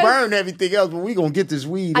 they can burn everything else, but we going to get this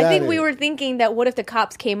weed out I think of we it. were thinking that what if the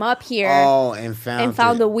cops came up here and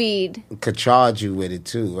found the weed. Could charge you with it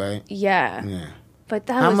too, right? Yeah. But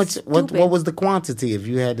that How was much? What was the quantity if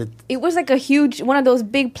you had to? It was like a huge one of those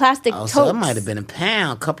big plastic totes. So that might have been a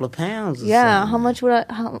pound, couple of pounds. Or yeah. something. How much would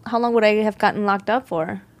how long would I have gotten locked up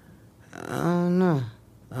for? I don't know.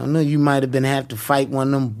 You might have have to fight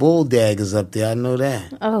one of them bull daggers up there. I know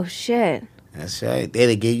that. Oh shit. That's right.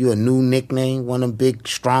 They'd give you a new nickname, one of them big,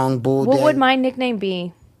 strong bull daggers. What would my nickname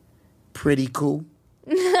be? Pretty cool.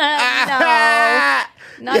 No.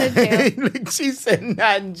 Not in jail. She said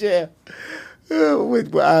not in jail.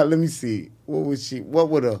 Let me see. What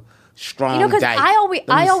would a strong? Because I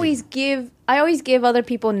always give other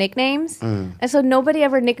people nicknames, and so nobody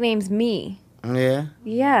ever nicknames me. Yeah.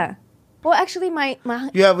 Yeah. Well, actually, my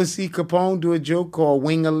You ever see Capone do a joke called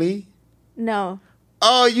Wing-a-lee? No.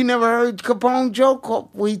 Oh, you never heard Capone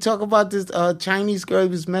joke where he talk about this Chinese girl he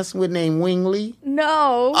was messing with named Wing Lee?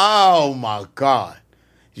 No. Oh my God.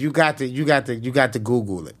 You got to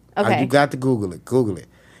Google it. Okay. You got to Google it. Google it.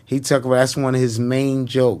 He talk about that's one of his main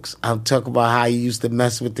jokes. I'll talk about how he used to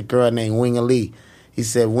mess with the girl named Wing-a-lee. He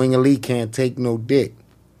said Wing-a-lee can't take no dick.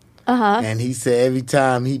 And he said every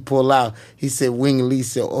time he pull out, he said Wing-a-lee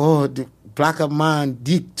said, "Oh, the block of mine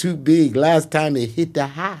dick too big. Last time it hit the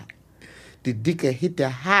heart. The dick hit the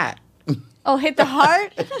heart." Oh, hit the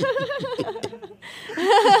heart?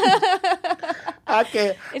 I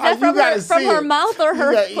can't. Is that from her mouth or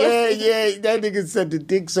her pussy? Yeah. That nigga said the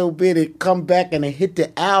dick so big it come back and it hit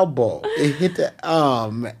the elbow. It hit the. Oh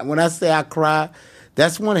man! When I say I cry,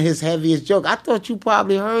 that's one of his heaviest jokes. I thought you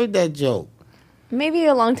probably heard that joke. Maybe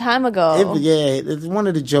a long time ago. It's one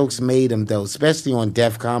of the jokes made him though, especially on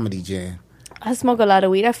Def Comedy Jam. I smoke a lot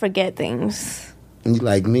of weed. I forget things. You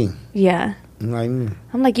like me? Yeah. Like me.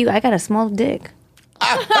 I'm like you. I got a small dick.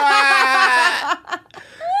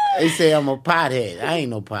 They say I'm a pothead. I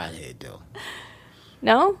ain't no pothead, though.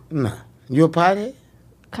 No? No. You a pothead?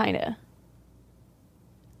 Kinda.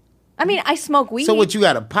 I mean, I smoke weed. So what, you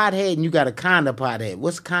got a pothead and you got a kinda pothead.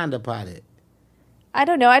 What's kinda pothead? I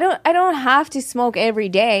don't know. I don't have to smoke every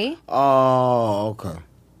day. Oh, okay.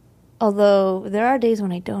 Although, there are days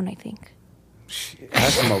when I don't, I think. I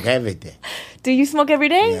smoke every day. Do you smoke every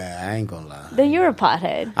day? Yeah, I ain't gonna lie. Then you're a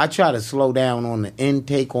pothead. I try to slow down on the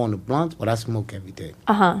intake on the blunts, but I smoke every day.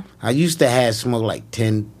 Uh-huh. I used to have smoke like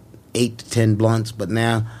 8 to 10 blunts, but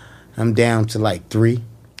now I'm down to like 3.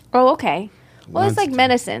 Oh, okay. Well, it's like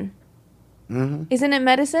medicine. Mm-hmm. Isn't it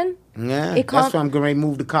medicine? Yeah, that's why I'm going to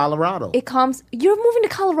move to Colorado. It calms. You're moving to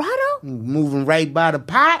Colorado? Moving right by the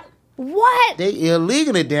pot. What? They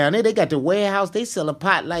illegal it down there. They got the warehouse. They sell a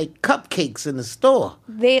pot like cupcakes in the store.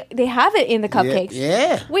 They have it in the cupcakes?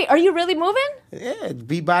 Yeah. Wait, are you really moving? Yeah,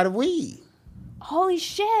 be by the weed. Holy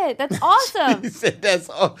shit, that's awesome. She said that's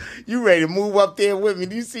all. You ready to move up there with me?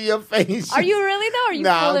 Do you see your face? Are you really though? Or are you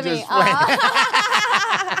fooling me?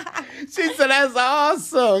 She said that's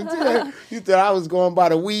awesome. You thought I was going by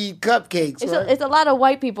the weed cupcakes, right? It's a lot of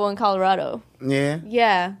white people in Colorado. Yeah?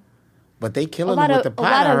 Yeah. But they killing them with the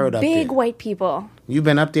pot, I heard up there. A lot of big white people. You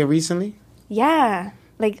been up there recently? Yeah.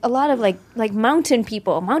 Like a lot of like mountain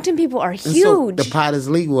people. Mountain people are huge. So the pot is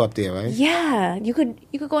legal up there, right? Yeah. You could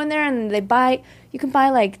go in there and you can buy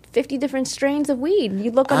like 50 different strains of weed.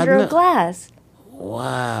 You look under a glass.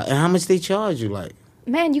 Wow. And how much they charge you, like?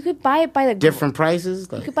 Man, you could buy it by the different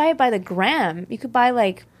prices? Like, you could buy it by the gram. You could buy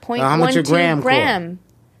like 0.12 how much a gram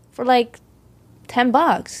for like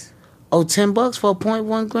 $10. Oh, $10 for a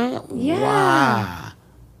 0.1 gram? Yeah. Wow.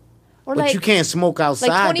 Or but you can't smoke outside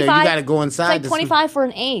like there. You got to go inside. It's like 25 for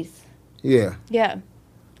an eighth. Yeah. Yeah.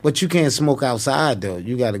 But you can't smoke outside, though.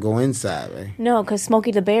 You got to go inside, right? No, because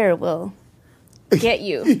Smokey the Bear will get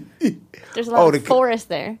you. There's a lot of forest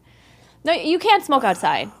there. No, you can't smoke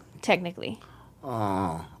outside, technically.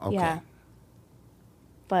 Oh, okay. Yeah.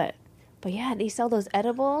 But yeah, they sell those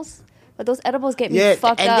edibles. But those edibles get me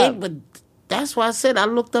fucked up. But that's why I said I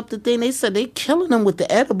looked up the thing. They said they killing them with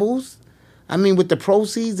the edibles. I mean, with the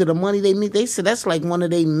proceeds of the money they make. They said that's like one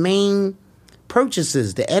of their main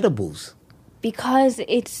purchases, the edibles. Because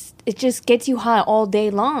it just gets you high all day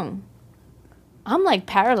long. I'm like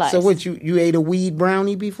paralyzed. So what, you ate a weed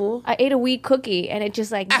brownie before? I ate a weed cookie and it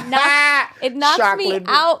just like knocks me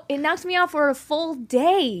out. It knocks me out for a full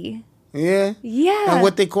day. Yeah? Yeah. And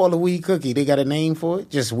what they call a weed cookie? They got a name for it?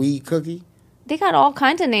 Just weed cookie? They got all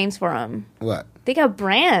kinds of names for them. What? They got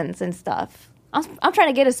brands and stuff. I'm trying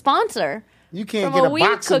to get a sponsor. You can't get a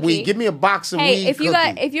box of weed. Give me a box of weed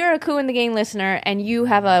cookie. If you're a Coup in the Game listener and you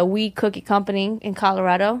have a weed cookie company in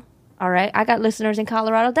Colorado, all right, I got listeners in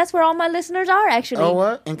Colorado. That's where all my listeners are, actually. Oh,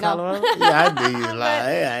 what? In Colorado? No. Yeah, I do you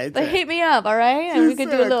lie. But hit me up, all right? And we could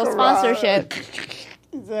do a little sponsorship.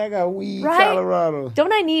 I got weed, right? Colorado.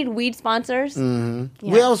 Don't I need weed sponsors? Mm-hmm.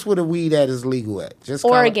 Yeah. Where else would a weed that is legal at? Just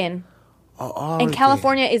Oregon. Oregon. And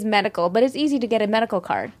California is medical, but it's easy to get a medical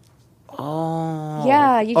card. Oh.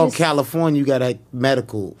 Yeah. California, you got a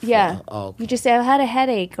medical. You just say, I had a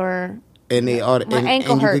headache or my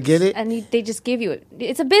ankle hurts. You could get it? And they just give you it.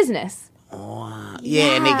 It's a business. Oh.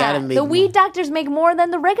 Yeah, and they got to make the weed doctors make more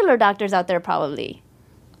than the regular doctors out there, probably.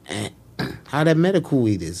 How that medical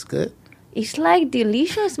weed is? Good? It's like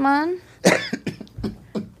delicious, man.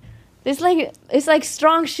 It's like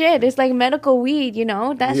strong shit. It's like medical weed, you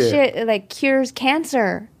know? That shit like cures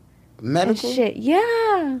cancer. Medical? Shit,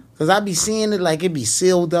 yeah. Because I be seeing it like it be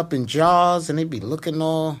sealed up in jars and it be looking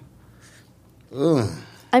all... Ugh.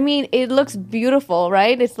 I mean, it looks beautiful,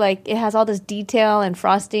 right? It's like it has all this detail and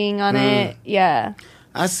frosting on it. Yeah.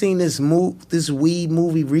 I seen this weed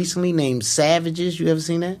movie recently named Savages. You ever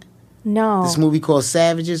seen that? No. This movie called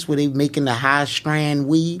Savages where they making the high strand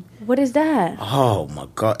weed. What is that? Oh, my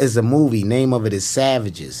God. It's a movie. Name of it is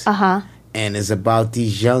Savages. Uh-huh. And it's about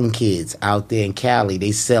these young kids out there in Cali.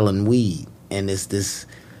 They selling weed. And it's this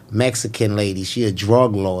Mexican lady. She a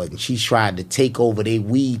drug lord. And she tried to take over their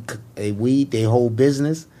whole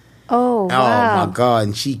business. Oh, wow. Oh, my God.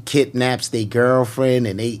 And she kidnaps their girlfriend.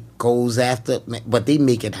 And they goes after... But they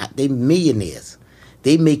millionaires.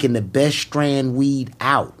 They making the best strand weed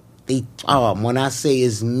out. When I say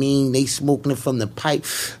it's mean, they smoking it from the pipe.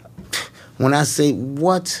 When I say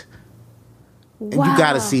what? Wow. You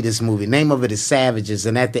got to see this movie. Name of it is Savages.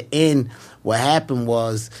 And at the end, what happened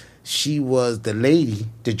was she was the lady,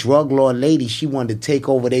 the drug lord lady. She wanted to take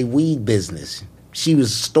over their weed business. She was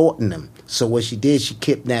extorting them. So what she did, she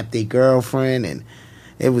kidnapped their girlfriend, and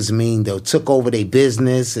it was mean though. Took over their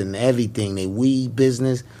business and everything, their weed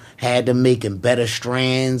business. had them making better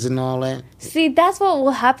strands and all that. See, that's what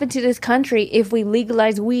will happen to this country if we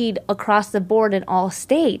legalize weed across the board in all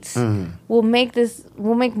states. We'll make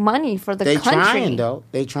money for the country. They trying, though.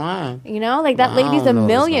 They trying. You know, like that lady's a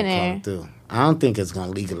millionaire. I don't think it's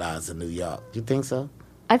going to legalize in New York. You think so?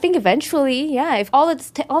 I think eventually, yeah. If all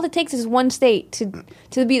it takes is one state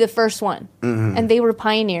to be the first one, and they were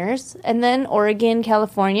pioneers, and then Oregon,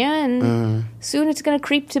 California, and soon it's going to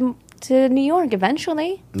creep to New York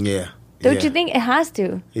eventually. Yeah. Don't you think it has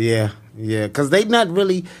to? Yeah. Because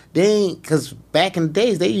because back in the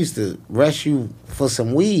days, they used to rush you for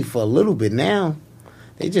some weed for a little bit. Now,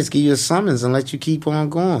 they just give you a summons and let you keep on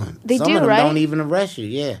going. Some of them don't even arrest you,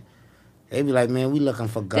 yeah. They be like, man, we looking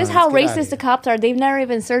for guns. This is how racist the cops are. They've never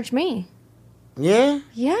even searched me. Yeah?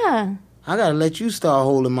 Yeah. I got to let you start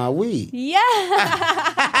holding my weed. Yeah.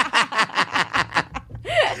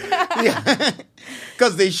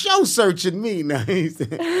 Because they show searching me now. She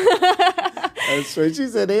said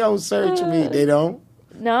they don't search me. They don't?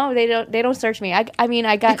 No, they don't search me. I mean,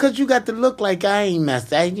 I got... Because you got to look like I ain't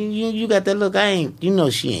messed. You got to look, you know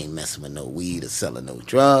she ain't messing with no weed or selling no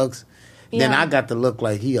drugs. Yeah. Then I got to look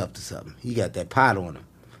like he up to something. He got that pot on him.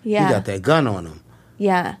 Yeah. He got that gun on him.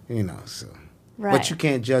 Yeah. You know, so. Right. But you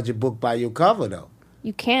can't judge a book by your cover, though.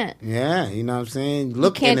 You can't. Yeah, you know what I'm saying?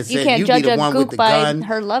 Look and say, you can't you judge be the a one with the gook by gun.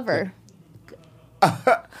 her lover.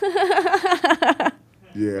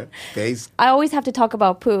 Yeah. Basically. I always have to talk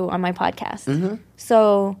about poo on my podcast. Mm-hmm.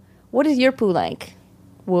 So, what is your poo like,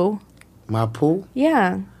 Woo? My poo?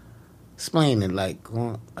 Yeah. Explain it like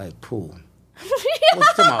poo.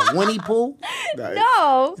 What's talking about? Winnie Pooh? No.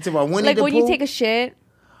 You talking about Winnie like the when Pooh? you take a shit.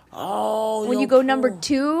 Oh, when you go Pooh. number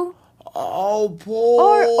 2. Oh,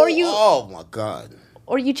 Pooh. Or you. Oh my God.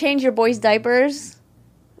 Or you change your boys' diapers.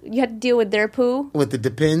 You have to deal with their poo. With the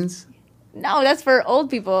Depends? No, that's for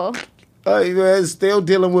old people. Oh, you're still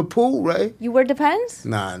dealing with poo, right? You wear Depends?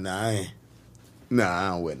 Nah, I ain't. Nah, I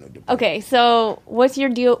don't wear no Depends. Okay, so what's your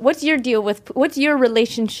deal with what's your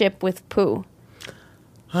relationship with poo?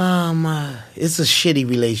 It's a shitty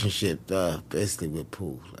relationship, basically, with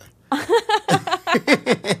poo.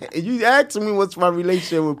 You asking me what's my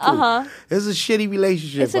relationship with poo. It's a shitty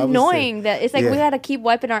relationship. It's annoying that it's like we gotta keep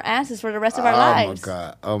wiping our asses for the rest of our lives.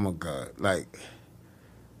 Oh my God. Like,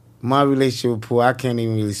 my relationship with poo, I can't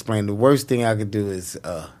even really explain. The worst thing I could do is,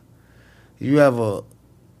 you ever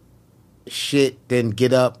shit, then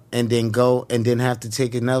get up, and then go, and then have to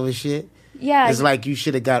take another shit? Yeah. It's like you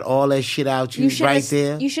should have got all that shit out you right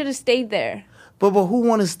there. You should have stayed there. But who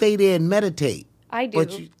want to stay there and meditate? I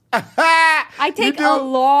do. I take a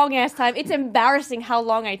long ass time. It's embarrassing how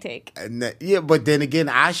long I take. But then again,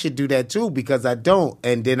 I should do that too because I don't.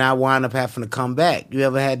 And then I wind up having to come back. You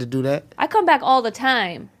ever had to do that? I come back all the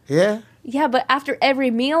time. Yeah? Yeah, but after every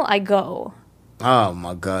meal, I go. Oh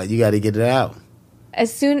my God, you got to get it out.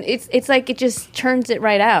 As soon it's like it just churns it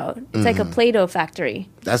right out. It's like a Play-Doh factory.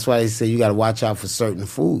 That's why they say you got to watch out for certain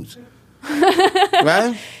foods,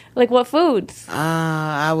 right? Like what foods?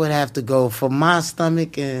 I would have to go for my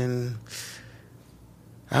stomach, and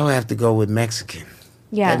I would have to go with Mexican.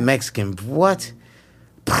 Yeah, that Mexican what?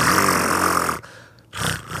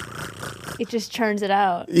 It just churns it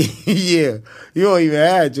out. Yeah, you don't even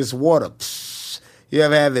have just water. You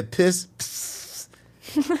ever have it piss?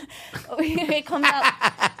 It comes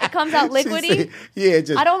out liquidy. Yeah,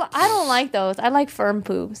 I don't like those. I like firm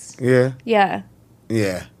poops. Yeah. Yeah.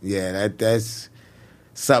 That's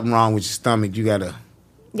something wrong with your stomach. You gotta.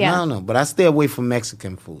 Yeah. I don't know, but I stay away from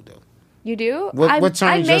Mexican food though. You do? What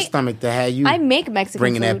turns your stomach to have you? I make Mexican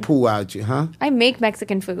bringing food. That poo out you, huh? I make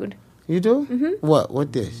Mexican food. You do? Mm-hmm.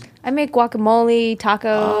 What dish? I make guacamole, tacos.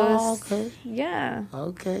 Oh, okay. Yeah.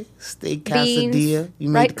 Okay. Steak quesadilla. You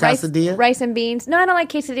make quesadilla? Rice and beans. No, I don't like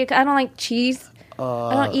quesadilla. I don't like cheese.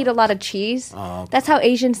 I don't eat a lot of cheese. Okay. That's how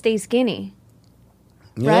Asians stay skinny.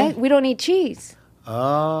 Yeah? Right? We don't eat cheese.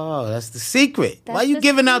 Oh, that's the secret. Why are you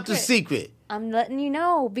giving out the secret? I'm letting you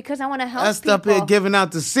know because I want to help people. Up here giving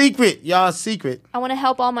out the secret. Y'all secret. I want to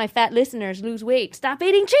help all my fat listeners lose weight. Stop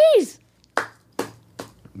eating cheese.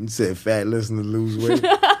 You said fat listeners lose weight.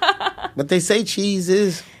 But they say cheese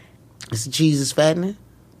is fattening.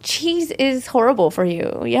 Cheese is horrible for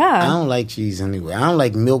you. Yeah. I don't like cheese anyway. I don't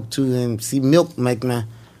like milk too. And see, milk make my,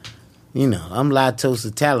 I'm lactose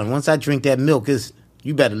intolerant. Once I drink that milk,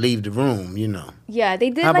 you better leave the room, Yeah, they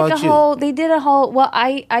did a whole, well,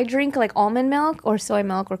 I drink like almond milk or soy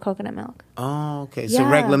milk or coconut milk. Oh, okay. Yeah. So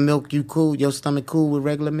regular milk, you cool? Your stomach cool with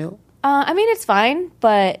regular milk? I mean, it's fine,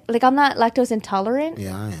 but like I'm not lactose intolerant.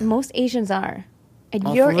 Yeah, I am. Most Asians are.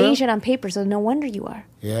 And you're Asian on paper, so no wonder you are.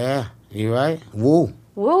 Yeah, you right. Woo.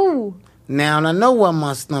 Woo. Now, I know why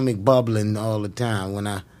my stomach bubbling all the time when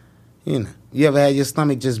I You know, you ever had your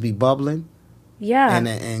stomach just be bubbling? Yeah.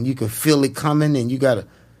 And you can feel it coming, and you gotta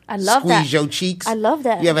squeeze your cheeks. I love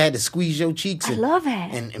that. You ever had to squeeze your cheeks? I love it.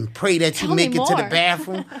 And pray that you make it to the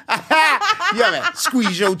bathroom. You ever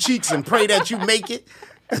squeeze your cheeks and pray that you make it?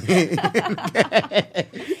 Is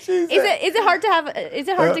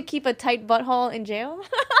it hard to keep a tight butthole in jail?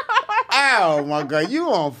 Oh my God, you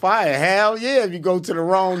on fire. Hell yeah, if you go to the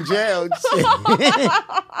wrong jail.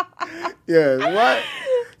 Yeah, what?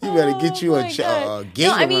 You better get you a gate.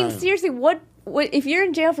 No, I mean, seriously, what if you're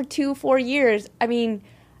in jail for 4 years? I mean,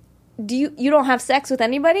 do you don't have sex with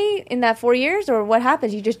anybody in that 4 years, or what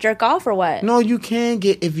happens? You just jerk off, or what? No, you can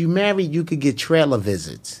get, if you married, you could get trailer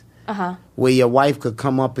visits. Where your wife could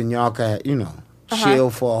come up and y'all could, chill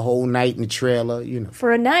for a whole night in the trailer,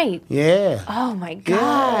 For a night? Yeah. Oh, my God.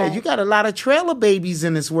 Yeah, you got a lot of trailer babies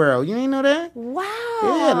in this world. You ain't know that? Wow.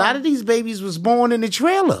 Yeah, a lot of these babies was born in the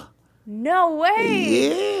trailer. No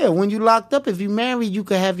way. Yeah, when you locked up, if you married, you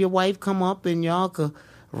could have your wife come up and y'all could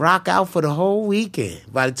rock out for the whole weekend.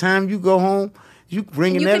 By the time you go home, you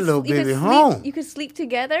bringing that little baby home. You could sleep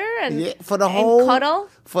together and cuddle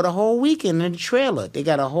for the whole weekend in the trailer. They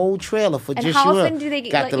got a whole trailer for just you. How often do they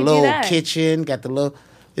got the little kitchen? Got the little.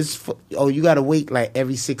 You got to wait like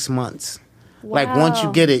every 6 months. Wow. Like once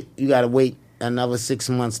you get it, you got to wait another 6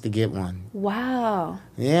 months to get one. Wow.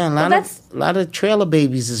 Yeah, a lot of trailer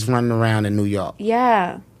babies is running around in New York.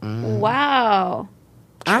 Yeah. Wow.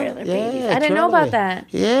 Trailer babies. I didn't know about that.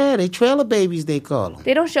 Yeah, they trailer babies, they call them.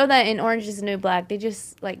 They don't show that in Orange is the New Black. They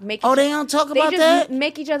just make. Oh, they don't talk about that? They just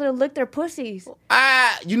make each other lick their pussies.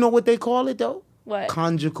 You know what they call it though? What?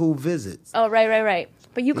 Conjugal visits. Oh, right.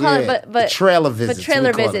 But you call it, but trailer visits. But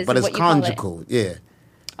trailer visits, but it's conjugal. Yeah.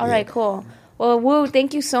 All right, cool. Well, Woo,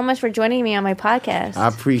 thank you so much for joining me on my podcast. I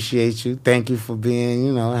appreciate you. Thank you for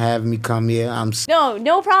being, having me come here.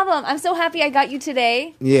 No problem. I'm so happy I got you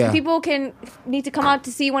today. Yeah. People need to come out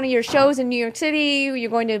to see one of your shows in New York City.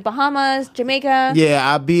 You're going to Bahamas, Jamaica.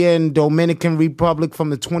 Yeah, I'll be in Dominican Republic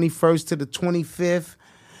from the 21st to the 25th.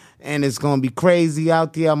 And it's going to be crazy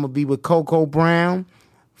out there. I'm going to be with Coco Brown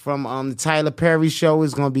from the Tyler Perry Show.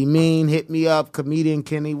 It's going to be mean. Hit me up, comedian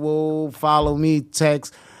Kenny Wu. Follow me,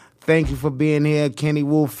 text. Thank you for being here. Kenny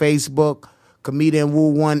Wu, Facebook. Comedian Wu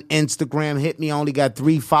 1, Instagram. Hit me. I only got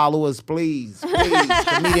 3 followers. Please.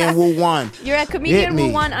 Comedian Wu 1. You're at Comedian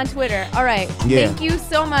Wu 1 on Twitter. All right. Yeah. Thank you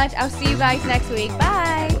so much. I'll see you guys next week.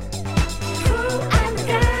 Bye.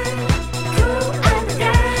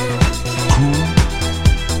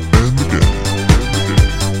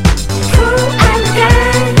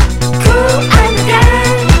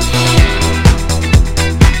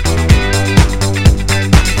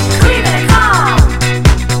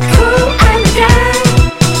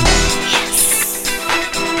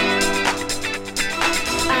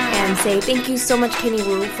 Thank you so much, Kenny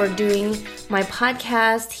Wu, for doing my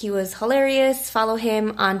podcast. He was hilarious. Follow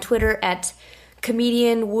him on Twitter at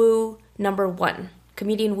Comedian Wu 1.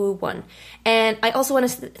 Comedian Wu 1. And I also want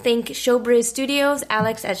to thank Showbiz Studios,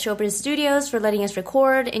 Alex at Showbiz Studios, for letting us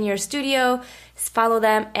record in your studio. Follow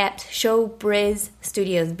them at Showbiz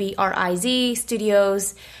Studios, BRIZ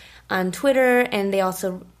Studios on Twitter, and they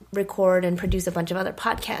also record and produce a bunch of other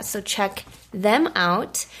podcasts, so check them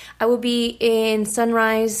out. I will be in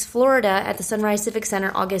Sunrise, Florida at the Sunrise Civic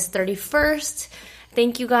Center August 31st.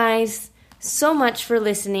 Thank you guys so much for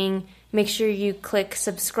listening. Make sure you click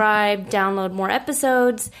subscribe, download more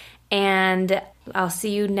episodes, and I'll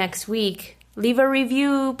see you next week. Leave a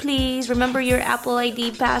review, please. Remember your Apple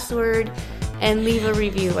ID password and leave a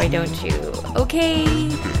review, why don't you? Okay?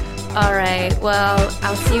 All right, well,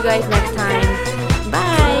 I'll see you guys next time.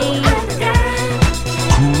 Bye.